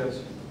Nixon, Yes.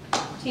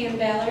 Tim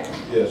Ballard,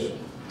 Yes.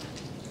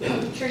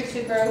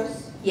 Teresa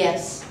Gross,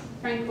 Yes.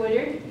 Frank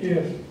Woodard,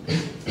 Yes.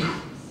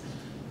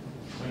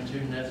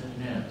 22, nothing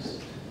unanimous.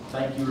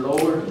 Thank you,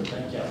 Lord, and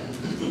thank y'all.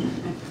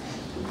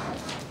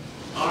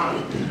 All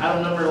right,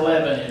 item number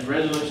 11 is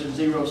resolution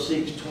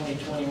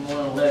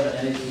 06-2021-11.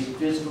 That is the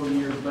fiscal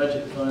year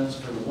budget funds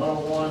for the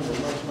 101, the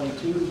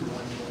 122, the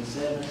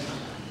 127,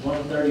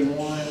 131,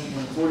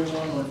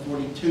 141,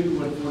 142,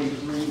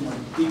 143,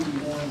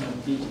 151,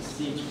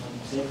 156,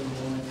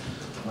 171,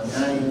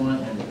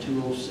 191, and the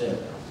 207.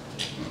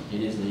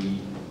 It is the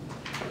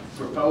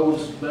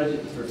proposed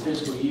budget for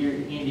fiscal year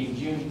ending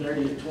June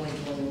 30th,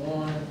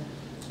 2021.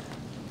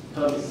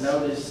 Public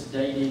notice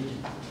dated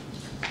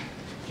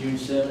June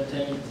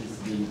 17th is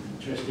the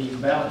trustee's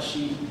balance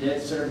sheet,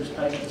 debt service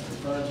payments for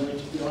funds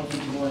which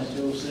 151 and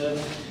 207,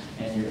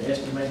 and your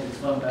estimated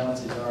fund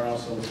balances are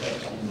also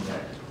attached in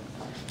there.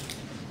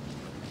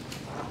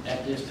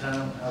 At this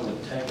time, I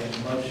would take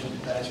a motion to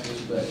pass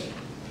this budget.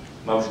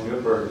 Motion to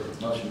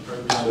approve. Motion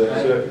approved.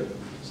 Second.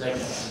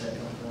 Second. Second.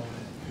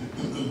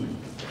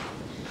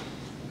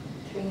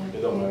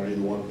 It don't matter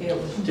either one.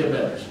 Tim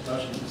Bellers.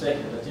 Motion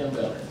second by Tim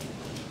Bellers.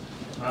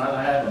 All right,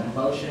 I have a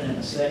motion and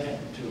a second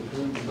to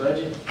approve the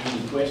budget.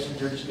 Any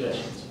questions or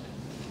discussions?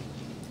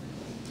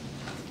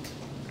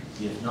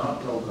 If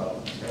not, roll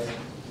call. Okay.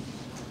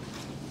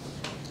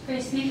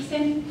 Chris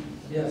Nixon,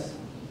 Yes.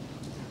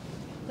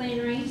 Glenn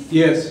Reese,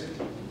 Yes.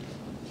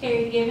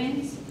 Terry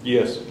Givens,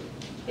 Yes.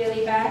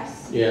 Billy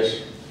Bass,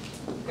 Yes.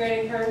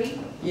 Greta Kirby,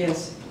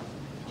 Yes.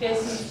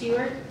 Justin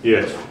Stewart,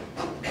 Yes.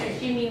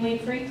 Jimmy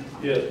Winfrey,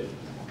 Yes.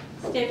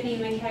 Stephanie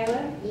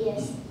Michaela,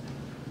 Yes.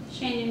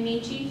 Shannon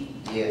Minchie,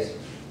 Yes.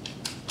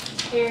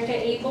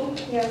 Erica Eagle.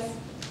 Yes.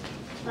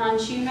 Ron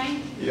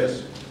Schumake,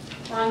 Yes.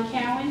 Ron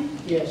Cowan,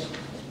 Yes.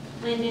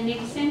 Linda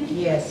Nixon,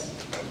 Yes.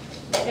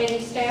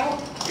 Eddie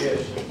Stout, Yes.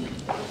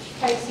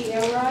 Casey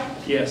Elrod,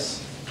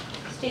 Yes.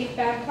 Steve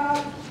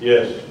Babcock,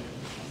 Yes.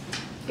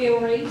 Bill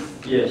Reese,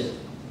 Yes.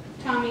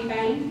 Tommy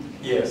Vane,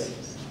 Yes.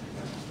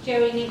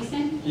 Joey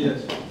Nixon,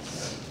 Yes.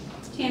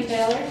 Tim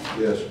Bellers,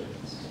 Yes.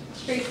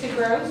 Teresa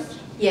Gross,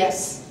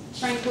 Yes.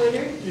 Frank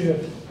Woodard, Yes.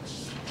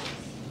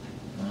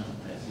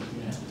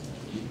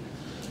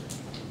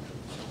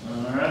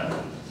 All right.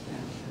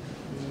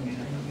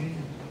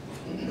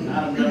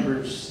 Item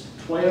number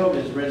 12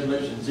 is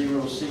resolution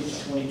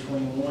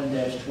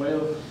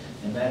 06-2021-12,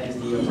 and that is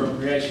the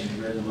appropriations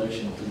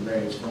resolution for the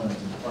various funds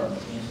and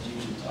departments,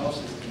 institutions,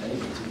 offices, and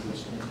agencies of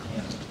Smith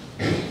County.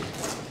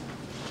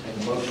 Take a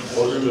motion.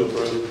 Motion to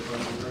approve.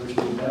 Motion approved,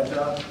 Steve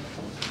Babcock.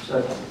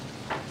 Second.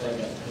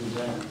 Second, who's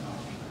that?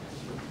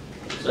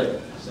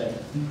 Second. Second.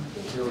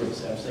 Bill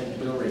Reese, I have second,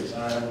 Bill Reese.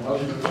 All right, a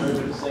motion to approve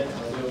and a second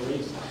by Bill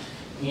Reese.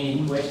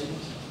 Any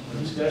questions or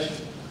discussion?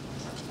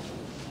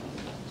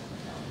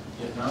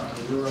 If not,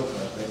 we'll do a roll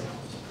call, please.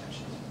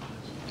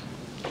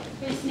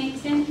 Chris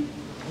Nixon,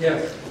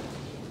 Yes.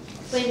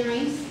 Glenn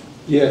Reese,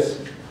 Yes.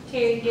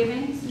 Terry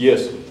Givens,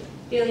 Yes.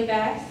 Billy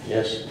Bass,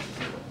 Yes.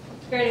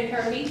 Greta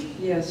Kirby,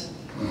 Yes.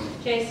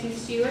 Jason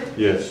Stewart,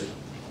 Yes.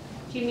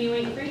 Jimmy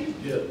Winfrey,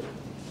 Yes.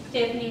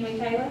 Stephanie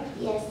Michaela,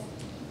 Yes.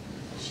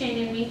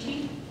 Shannon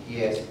Minchie,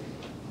 Yes.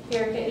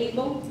 Erica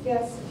Eagle.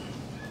 Yes.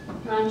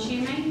 Ron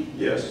Schumake,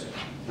 Yes.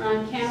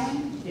 Ron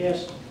Cowan,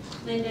 Yes.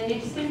 Linda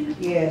Nixon,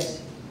 Yes.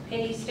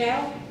 Eddie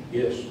Stout,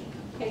 Yes.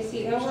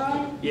 Casey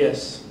Elrod,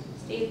 Yes.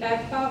 Steve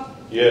Babcock,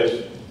 Yes.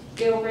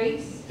 Bill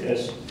Reese,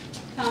 Yes.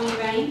 Tommy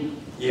Vane,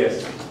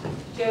 Yes.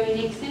 Joey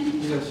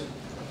Nixon, Yes.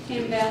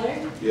 Tim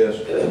Ballard, Yes.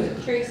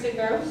 Teresa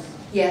Gross,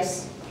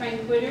 Yes.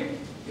 Frank Woodard,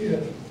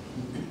 Yes.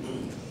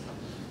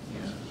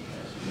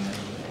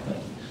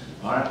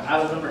 All right,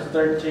 item number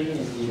 13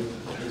 is a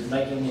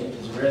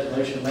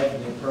resolution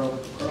making the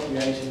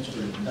appropriations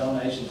for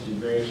donations to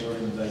various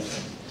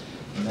organizations.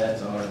 And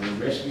that's our the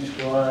Rescue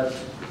Squad,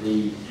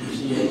 the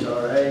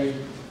CHRA,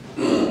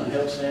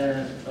 Health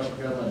Center,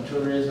 Upper Government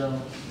Tourism,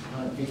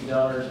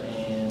 $150,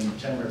 and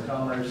Chamber of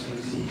Commerce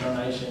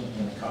donation,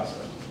 and the CASA.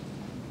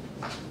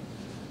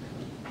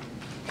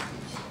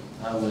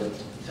 I would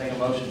take a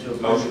motion to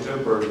approve. Motion to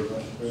approve.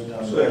 Motion approved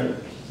on the- Second.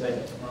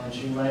 Second, Ron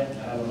Schumake.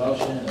 I have a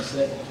motion and a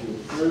second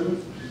to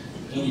approve.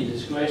 Any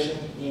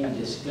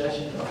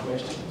discussion or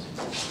questions?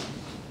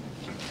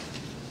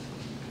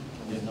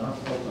 If not,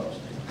 roll call,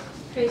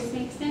 Steve. Chris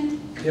Nixon,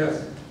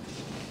 Yes.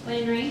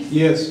 Glenn Reese,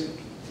 Yes.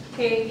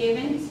 Terry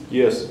Givens,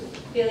 Yes.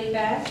 Billy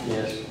Bass,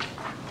 Yes.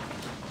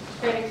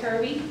 Greta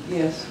Kirby,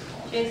 Yes.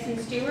 Jason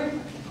Stewart,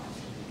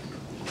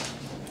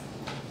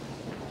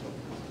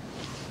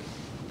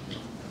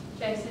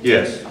 Jason.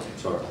 Yes.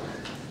 Sorry.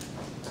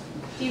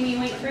 Jimmy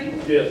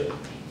Winfrey, Yes.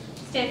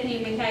 Stephanie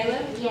Michaela,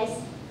 Yes.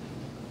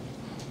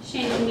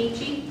 Shannon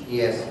Minchie,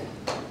 Yes.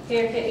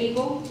 Erica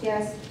Eagle.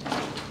 Yes.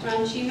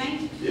 Ron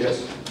Schumake,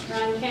 Yes.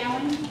 Ron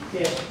Cowan,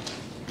 Yes.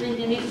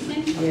 Linda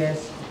Nixon,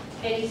 Yes.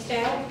 Eddie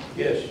Stout,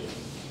 Yes.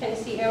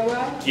 Casey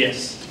Elrod,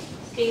 Yes.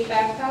 Steve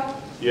Babcock,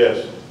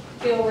 Yes.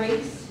 Bill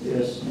Reese,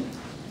 Yes.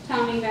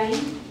 Tommy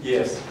Vane,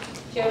 Yes.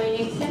 Joey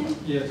Nixon,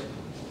 Yes.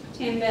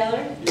 Tim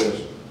Ballard, Yes.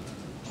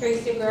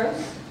 Teresa Gross,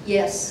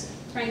 Yes.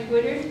 Frank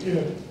Woodard,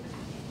 Yes.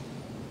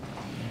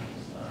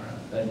 All right,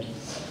 thank you.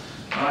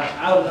 All right,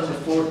 item number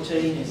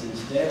 14 is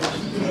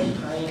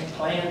establishing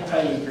planned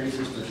pay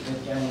increases for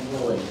Smith County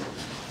employees.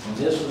 And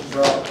this was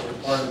brought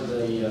as part of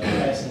the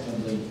passing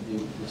of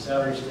the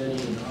salary study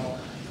and all.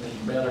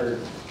 Mr. Beller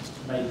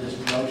made this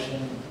motion,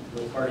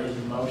 was part of his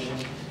motion,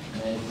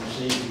 and you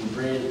see, you've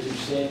read it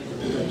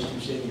 270, page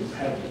 270 of your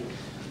packet.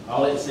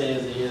 All it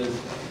says is,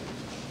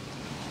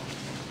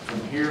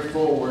 from here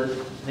forward,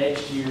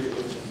 next year, if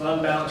the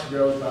fund balance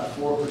grows by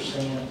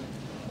 4%,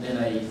 then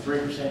a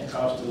 3%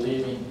 cost of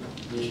living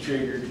is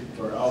triggered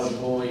for all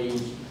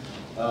employees.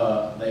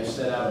 They've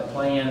set out a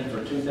plan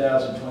for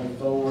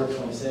 2024,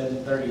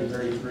 27, 30, and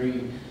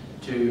 33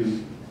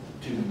 to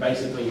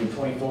basically in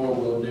 24,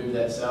 we'll do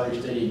that salary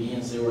study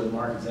again, see where the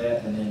market's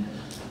at, and then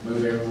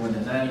move everyone to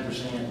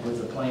 90%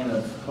 with a plan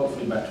of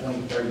hopefully by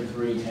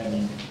 2033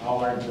 having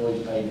all our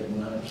employees paid at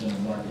 100%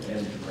 of market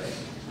average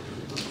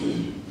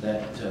rate.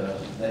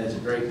 That is a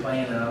great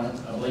plan, and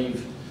I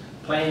believe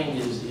planning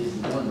is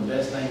one of the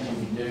best things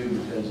you can do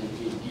because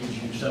it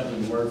gives you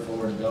something to work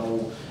for, a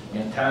goal,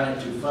 and tying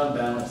it to fund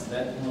balance.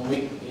 That when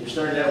it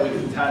started out, we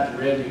could tie it to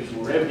revenues.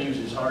 Well, revenues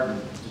is hard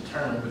to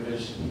determine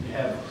because you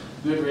have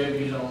good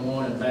revenues on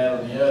one and bad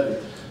on the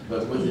other.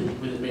 But with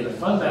it being a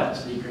fund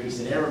balance decrease,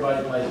 then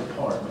everybody plays a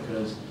part,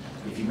 because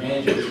if you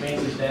manage your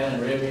expenses down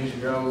and revenues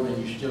grow, then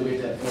you still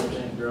get that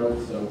 4%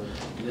 growth. So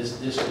this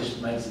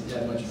just makes it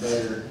that much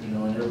better, you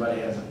know, and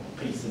everybody has a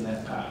piece in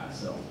that pie.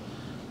 So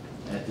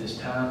at this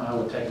time, I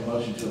would take a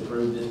motion to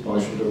approve this.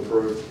 Motion to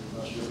approve.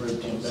 Motion to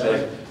approve, Tim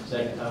Ballard.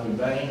 Second, Tommy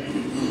Bain.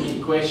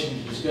 Any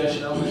questions,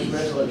 discussion on this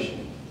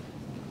resolution?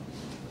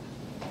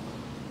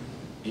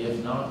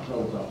 If not,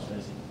 roll call,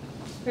 Stacy.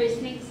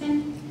 Bruce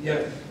Nixon,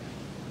 Yes.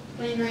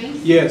 Glenn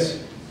Reese,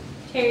 Yes.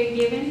 Terry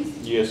Givens,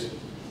 Yes.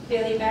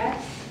 Billy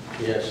Bass,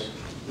 Yes.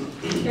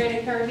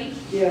 Greta Kirby,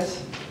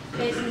 Yes.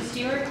 Jason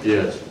Stewart,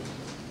 Yes.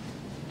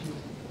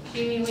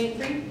 Jimmy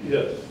Winfrey,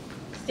 Yes.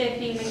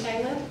 Stephanie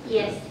Michaela,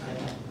 Yes.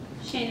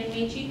 Shannon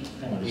Minchie,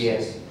 Hang on just a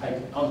Yes.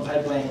 second. On the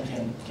pay plan,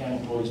 can county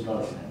employees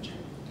vote on that, Chair?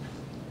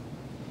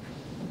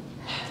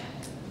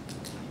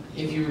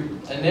 If you,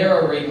 a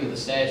narrow reading of the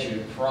statute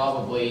would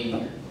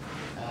probably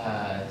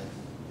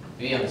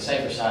be on the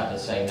safer side to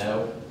say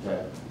no.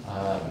 Right.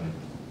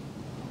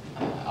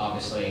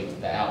 Obviously,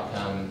 the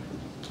outcome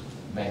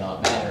may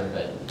not matter,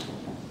 but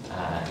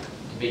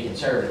to be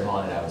conservative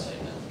on it, I would say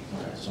no.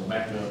 Okay, so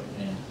back up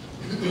and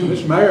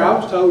Mr. Mayor, I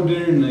was told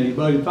during the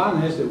budget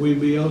finance that we'd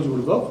be eligible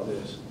to vote for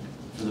this.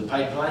 for the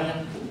pay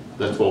plan,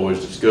 That's what we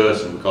was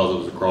discussing because it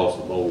was across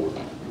the board.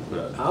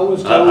 But I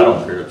was I don't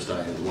told, care to abstain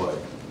either way.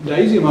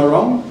 Daisy, am I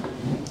wrong?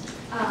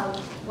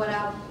 What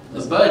I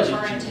was The budget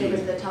referring you to is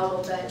did. the total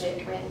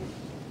budget when,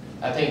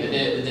 I think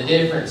the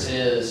difference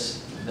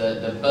is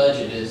the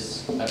budget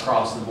is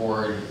across the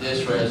board.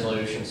 This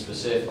resolution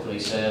specifically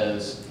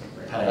says,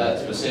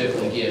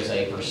 specifically gives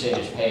a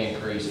percentage pay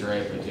increase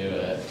directly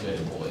to an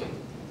employee.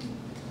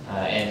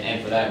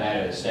 And for that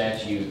matter, the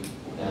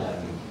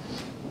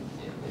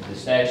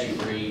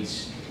statute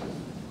reads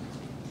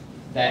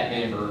that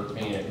member,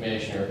 meaning a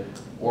commissioner,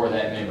 or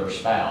that member's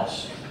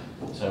spouse.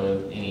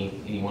 So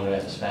anyone who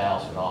has a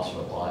spouse would also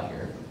apply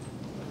here.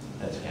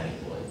 That's a county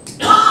employee.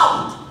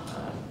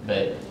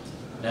 But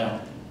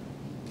now,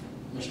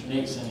 Mr.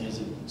 Nixon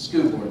is a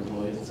school board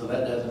employee, so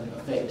that doesn't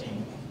affect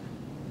him,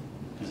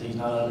 because he's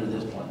not under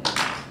this plan.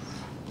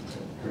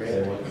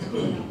 Correct?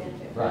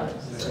 right,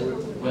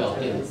 well,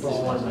 Just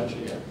wanted to make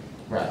sure, yeah.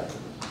 right.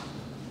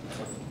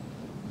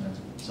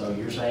 So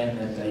you're saying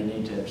that they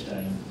need to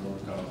abstain for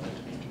conflict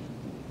of interest?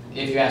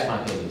 If you ask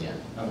my opinion,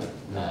 yeah. Okay.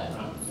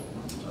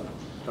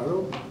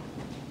 Harold?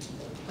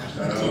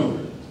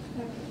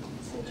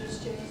 so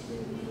just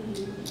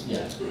Jason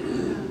Yeah.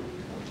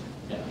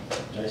 Yeah,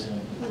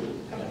 Jason?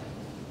 Yeah.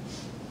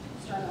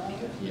 Start all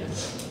over. Yeah.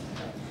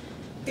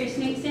 Bruce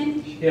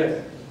Nixon,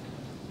 Yes.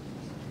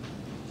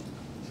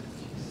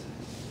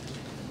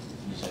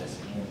 You said it's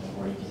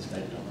where you can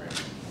state it on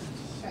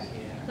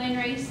record. Glenn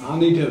Reese, I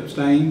need to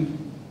abstain.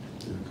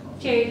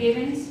 Terry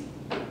Givens,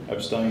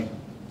 Abstain.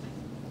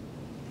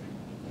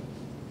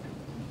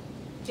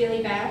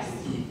 Billy Bass,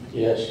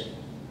 Yes.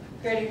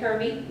 Greta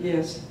Kirby,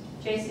 Yes.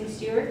 Jason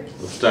Stewart,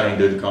 Abstain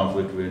due to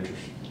conflict of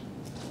interest.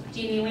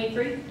 Jimmy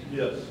Winfrey,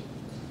 Yes.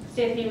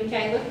 Stephanie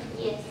Michaela,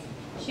 yes.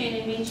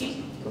 Shannon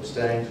Minchie,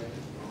 Abstain.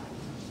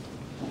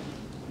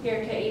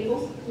 Erica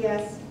Eagle,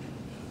 Yes.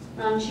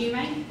 Ron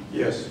Schumate,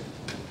 Yes.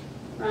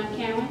 Ron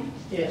Cowan,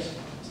 Yes.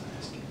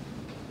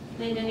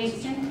 Linda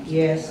Nixon,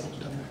 Yes.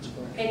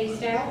 Eddie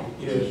Stout,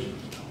 Yes.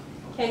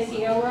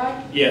 Casey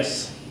Elrod,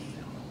 Yes.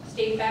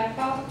 Steve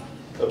Babcock,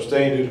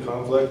 Abstain due to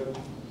conflict?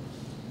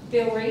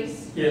 Bill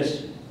Reese,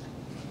 Yes.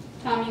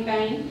 Tommy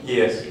Bain,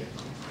 Yes.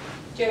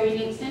 Joey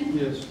Nixon,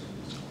 Yes.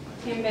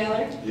 Tim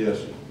Ballard, Yes.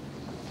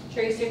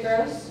 Teresa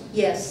Gross,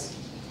 Yes.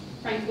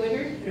 Frank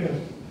Woodard,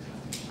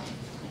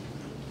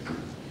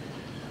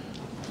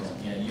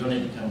 Yeah, you'll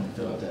need to come and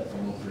fill out that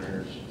form for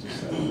hers, just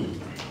so the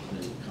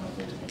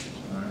conflict of interest.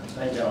 All right,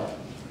 thank y'all.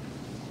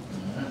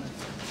 All right.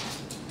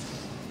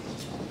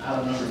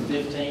 Item number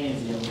 15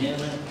 is the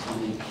amendment to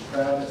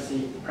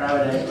the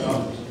private act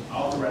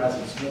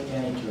authorizing Smith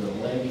County to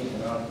levy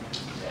an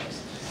occupancy tax.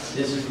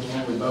 This is the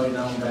one we voted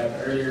on back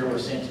earlier,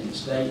 was sent to the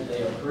state,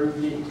 they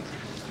approved it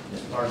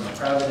as part of the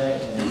private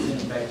act, and they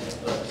sent it back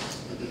to us.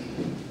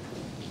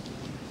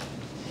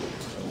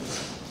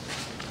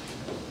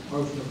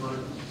 Motion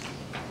approved.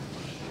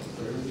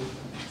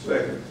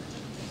 Second.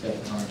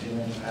 Second,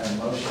 Martinez, I have a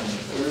motion to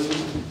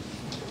approve.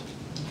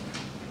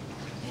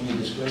 Any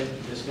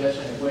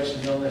discussion or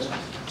questions on this one?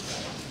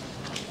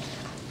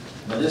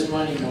 Now, this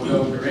money will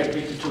go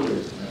directly to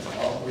tourism, that's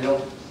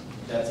all,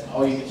 that's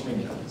all you can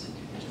spend it on, is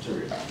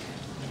tourism.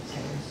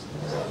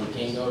 You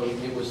can't go,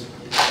 it was,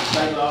 the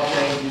state law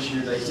changed this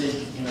year, they said,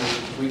 you know,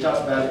 we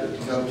talked about it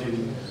to go to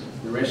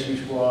the rescue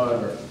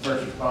squad or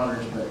first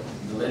responders, but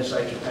the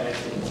legislature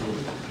passed it and said,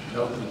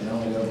 Nope, we can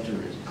only go to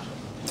tourism.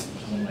 So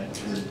just want to make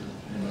sure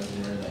everybody's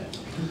aware of that.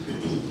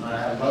 All right, I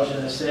have a motion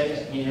and a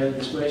second. Any other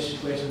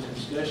questions or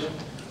discussion?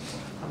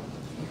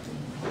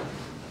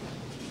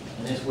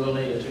 And this will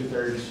need a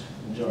 2/3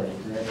 majority,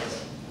 correct?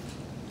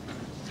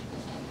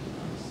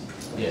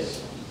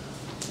 Yes.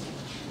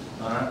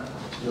 All right,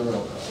 do a roll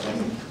call.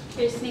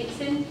 Chris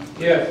Nixon,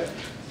 Yes.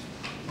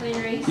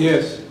 Glenn Reese.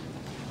 Yes.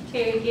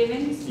 Terry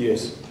Givens,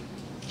 Yes.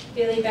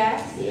 Billy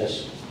Bass,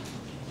 Yes.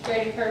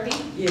 Greta Kirby,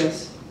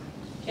 Yes.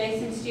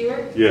 Jason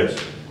Stewart, Yes.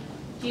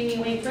 Jimmy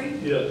Winfrey,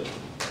 Yes.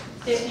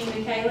 Stephanie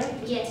Michaela,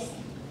 Yes.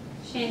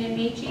 Shannon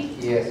Meachie,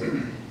 Yes.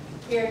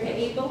 Erica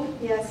Eagle,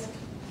 Yes.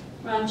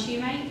 Ron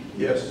Schumate,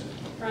 Yes.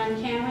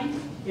 Ron Cowan,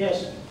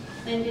 Yes.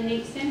 Linda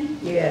Nixon,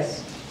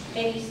 Yes.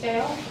 Eddie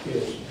Style,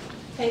 Yes.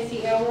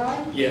 Casey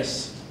Elrod,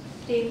 Yes.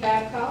 Steve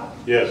Babcock,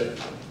 Yes.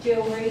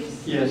 Bill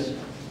Reese, Yes.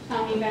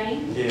 Tommy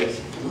Vane, Yes.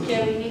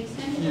 Joey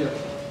Nixon, Yes.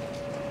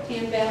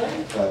 Tim Beller,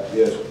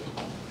 Yes.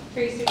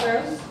 Teresa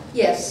Gross,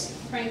 Yes.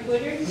 Frank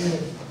Woodard,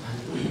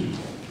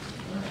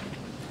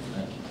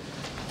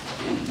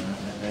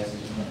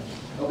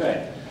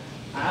 Okay,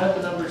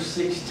 item number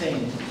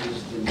 16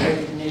 is the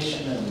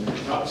recognition of the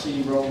Rock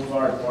City Road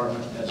Fire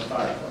Department as a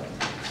fire department.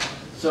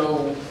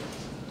 So,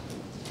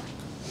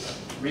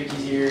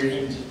 Ricky's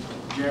here,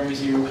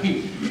 Jeremy's here,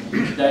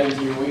 Dave's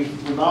here,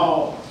 we've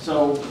all,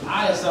 so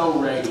ISO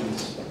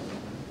ratings,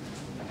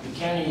 the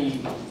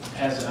county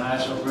has an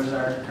ISO, what is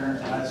our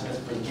current ISO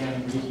for the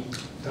county, Ricky?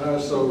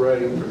 ISO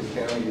rating for the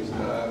county is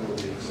 9,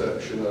 with the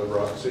exception of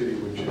Rock City,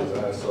 which is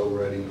ISO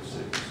rating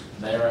 6.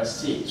 They are a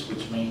 6,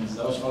 which means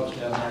those folks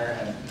down there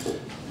have,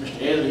 Mr.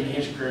 Edley and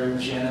his crew,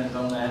 Shannon's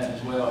on that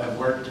as well, have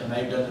worked and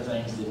they've done the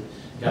things that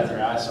got their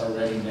ISO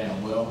rating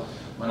down. Well,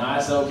 when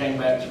ISO came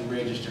back to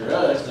register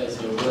us, they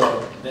said,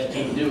 well, they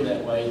can't do it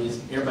that way,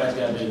 everybody's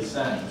gotta be the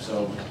same.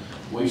 So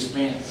we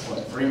spent,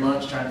 3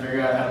 months trying to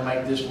figure out how to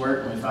make this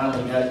work, and we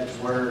finally got it to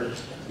where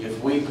if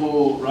we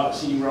pull Rock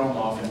City Rome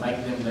off and make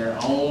them their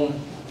own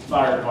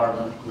fire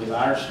department with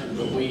our,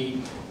 but we're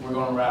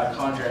gonna write a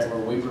contract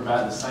where we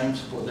provide the same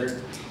support.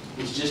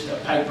 It's just a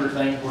paper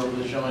thing where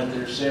we're showing that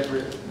they're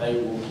separate. They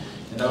will,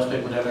 and those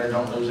people down there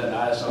don't lose that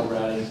ISO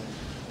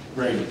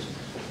ratings.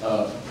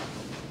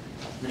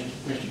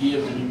 Mr.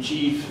 Gibbs, the new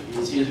chief,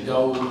 it's his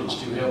goal is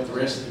to help the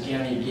rest of the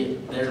county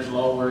get theirs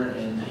lower,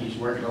 and he's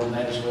working on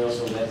that as well,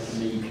 so that can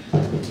be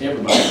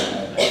everybody.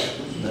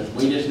 But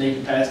we just need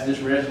to pass this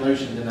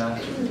resolution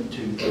tonight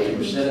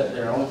to set up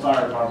their own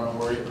fire department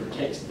where it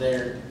protects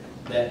that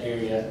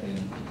area, and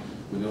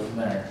we go from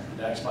there.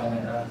 Did I explain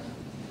that right?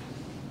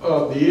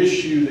 The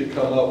issue that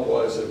come up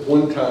was at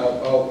one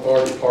time, all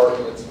fire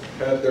departments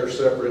had their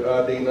separate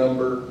ID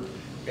number,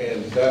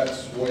 and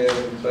that's when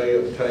they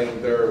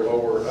obtained their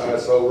lower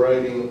ISO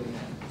rating.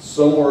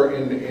 Somewhere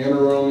in the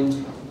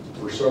interim,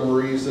 for some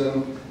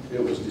reason,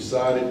 it was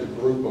decided to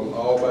group them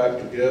all back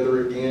together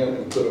again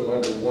and put them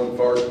under one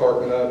fire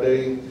department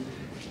ID.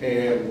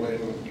 And when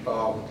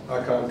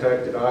I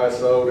contacted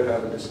ISO to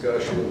have a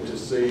discussion to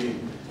see,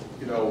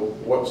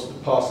 what's the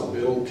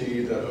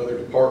possibility that other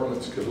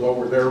departments could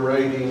lower their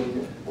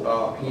rating,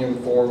 he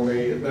informed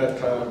me at that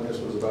time, this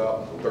was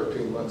about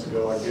 13 months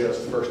ago, I guess,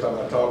 the first time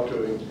I talked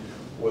to him,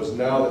 was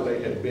now that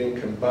they had been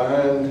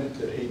combined,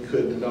 that he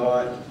could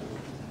not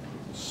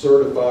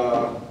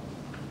certify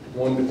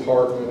one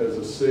department as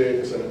a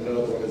 6 and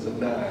another one as a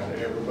 9.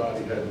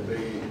 Everybody had to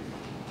be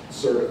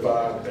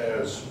certified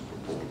as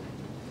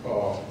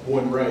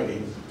one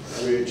rating,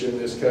 which in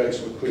this case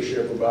would push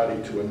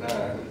everybody to a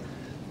 9.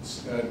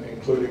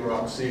 Including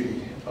Rock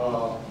City.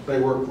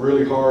 They worked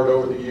really hard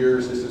over the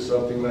years. This is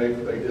something they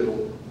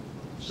did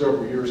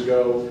several years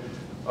ago.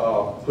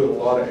 Put a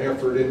lot of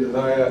effort into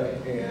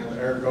that, and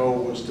our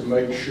goal was to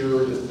make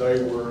sure that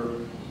they were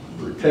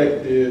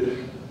protected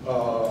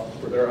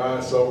for their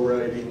ISO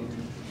rating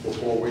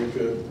before we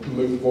could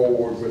move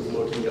forward with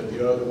looking at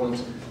the other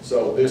ones.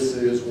 So this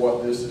is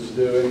what this is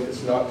doing.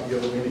 It's not to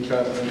give them any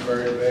kind of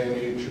unfair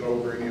advantage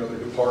over any other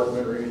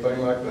department or anything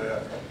like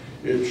that.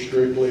 It's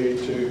strictly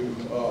to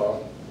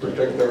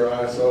protect their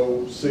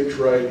ISO 6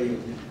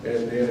 rating,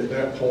 and then at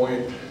that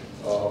point,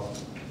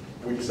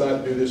 we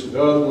decided to do this with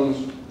other ones.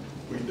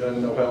 We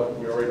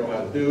already know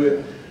how to do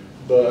it,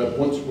 but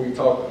once I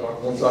talk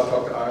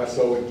to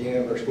ISO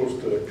again, they're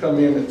supposed to come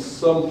in at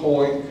some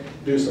point,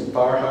 do some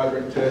fire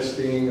hydrant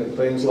testing and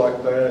things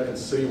like that, and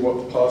see what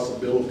the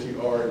possibilities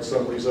are in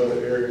some of these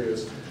other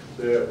areas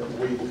that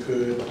we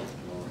could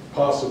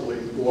possibly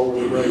lower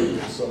the rating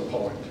at some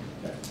point.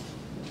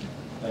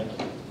 Thank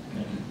you.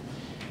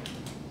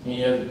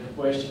 Any other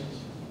questions?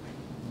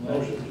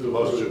 Motion to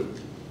approve.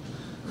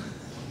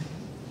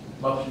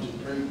 Motion to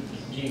approve,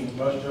 Jim,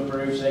 motion to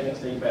approve, second,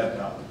 Steve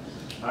Babcock.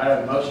 I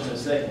have a motion and a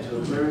second to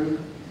approve.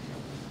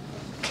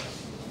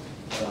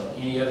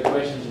 Any other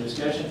questions or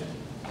discussion?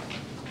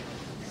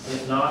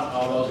 If not,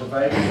 all those in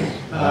favor?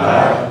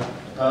 Aye.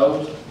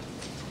 Opposed?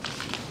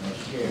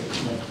 Motion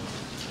carries.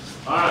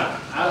 All right,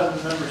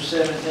 item number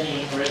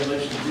 17,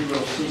 resolution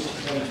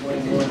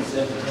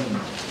 06-2021-17,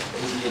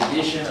 is the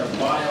addition of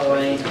Lyle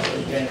Lane to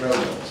County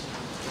roadways.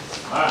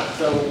 All right,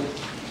 so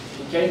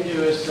it came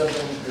to us, there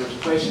was a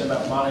question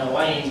about Monell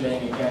Lane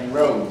being a county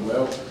road.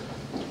 Well,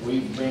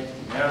 we've been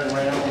round and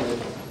round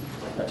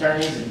with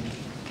attorneys, and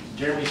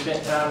Jeremy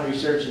spent time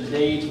researching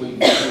deeds.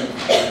 We've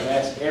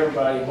asked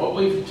everybody. What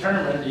we've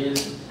determined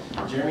is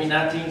Jeremy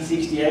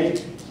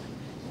 1968,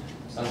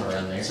 Somewhere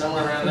around there.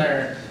 somewhere around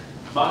there,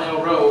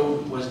 Bonnell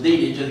Road was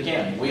deeded to the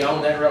county. We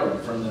own that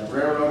road, from the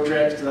railroad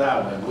tracks to the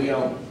highway. We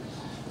own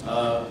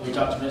it. We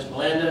talked to Miss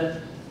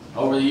Melinda.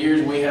 Over the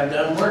years, we have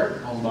done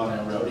work on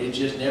Bonnell Road. It's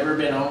just never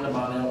been owned to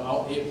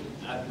Bonnell.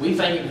 We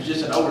think it was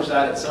just an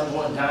oversight at some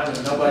point in time,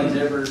 and nobody's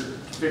ever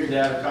figured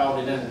out or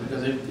called it in,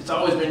 because it's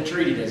always been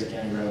treated as a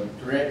county road,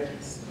 correct?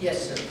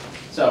 Yes, sir.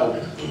 So,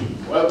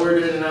 what we're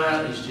doing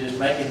tonight is just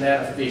making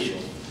that official.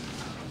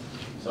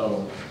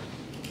 So,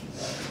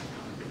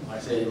 like I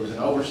said, it was an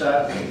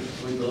oversight,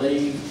 we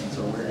believe, and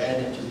so we're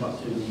adding it to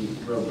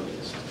the road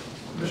list.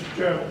 Mr.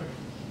 Chairman,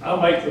 I'll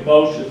make the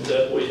motion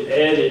that we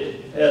add it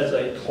as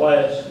a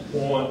Class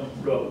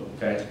 1 road.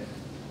 Okay?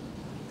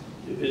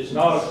 If it's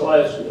not a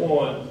Class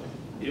 1,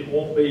 it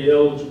won't be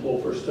eligible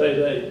for state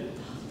aid.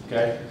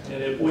 Okay?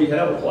 And if we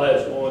have a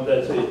Class 1,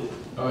 that's it.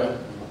 Okay.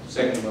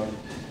 Second motion.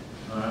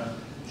 All right.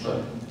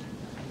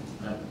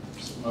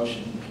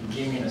 Motion from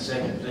Jimmy in a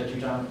second. Is that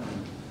you, Tom?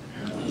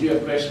 Did you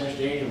have a question, Mr.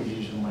 Eady, or did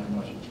you just want to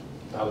make a motion?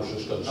 I was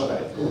just gonna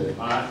Okay.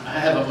 All right, I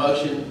have a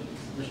motion,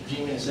 Mr.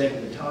 Jimmy, and a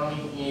second to Tommy.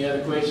 Any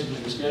other questions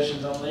or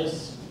discussions on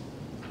this?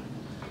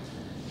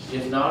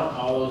 If not,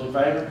 all those in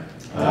favor?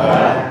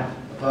 Aye.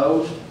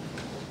 Opposed?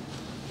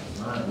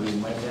 All right, we will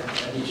make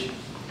that issue.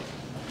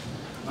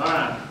 All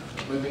right,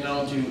 moving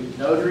on to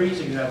notaries.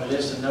 If you have a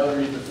list of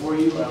notaries before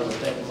you, I will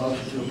take a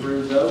motion to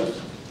approve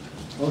those.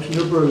 Motion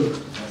to approve.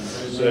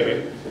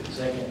 Second.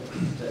 Second,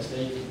 is that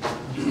Steve?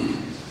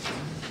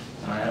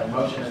 All right, I have a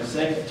motion and a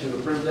second to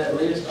approve that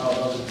list. All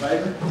those in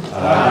favor?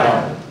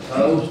 Aye.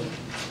 Opposed?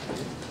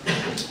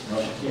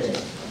 Motion carried.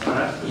 All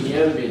right, any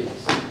other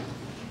business?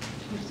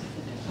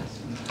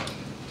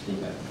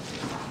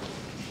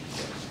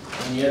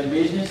 Any other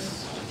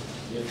business?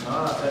 If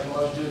not, I'll take a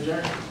motion to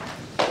adjourn.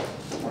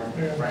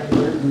 Frank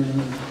Clear?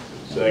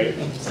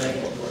 Second.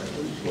 Second.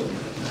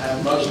 I have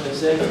a motion and a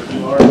second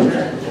to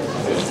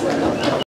adjourn.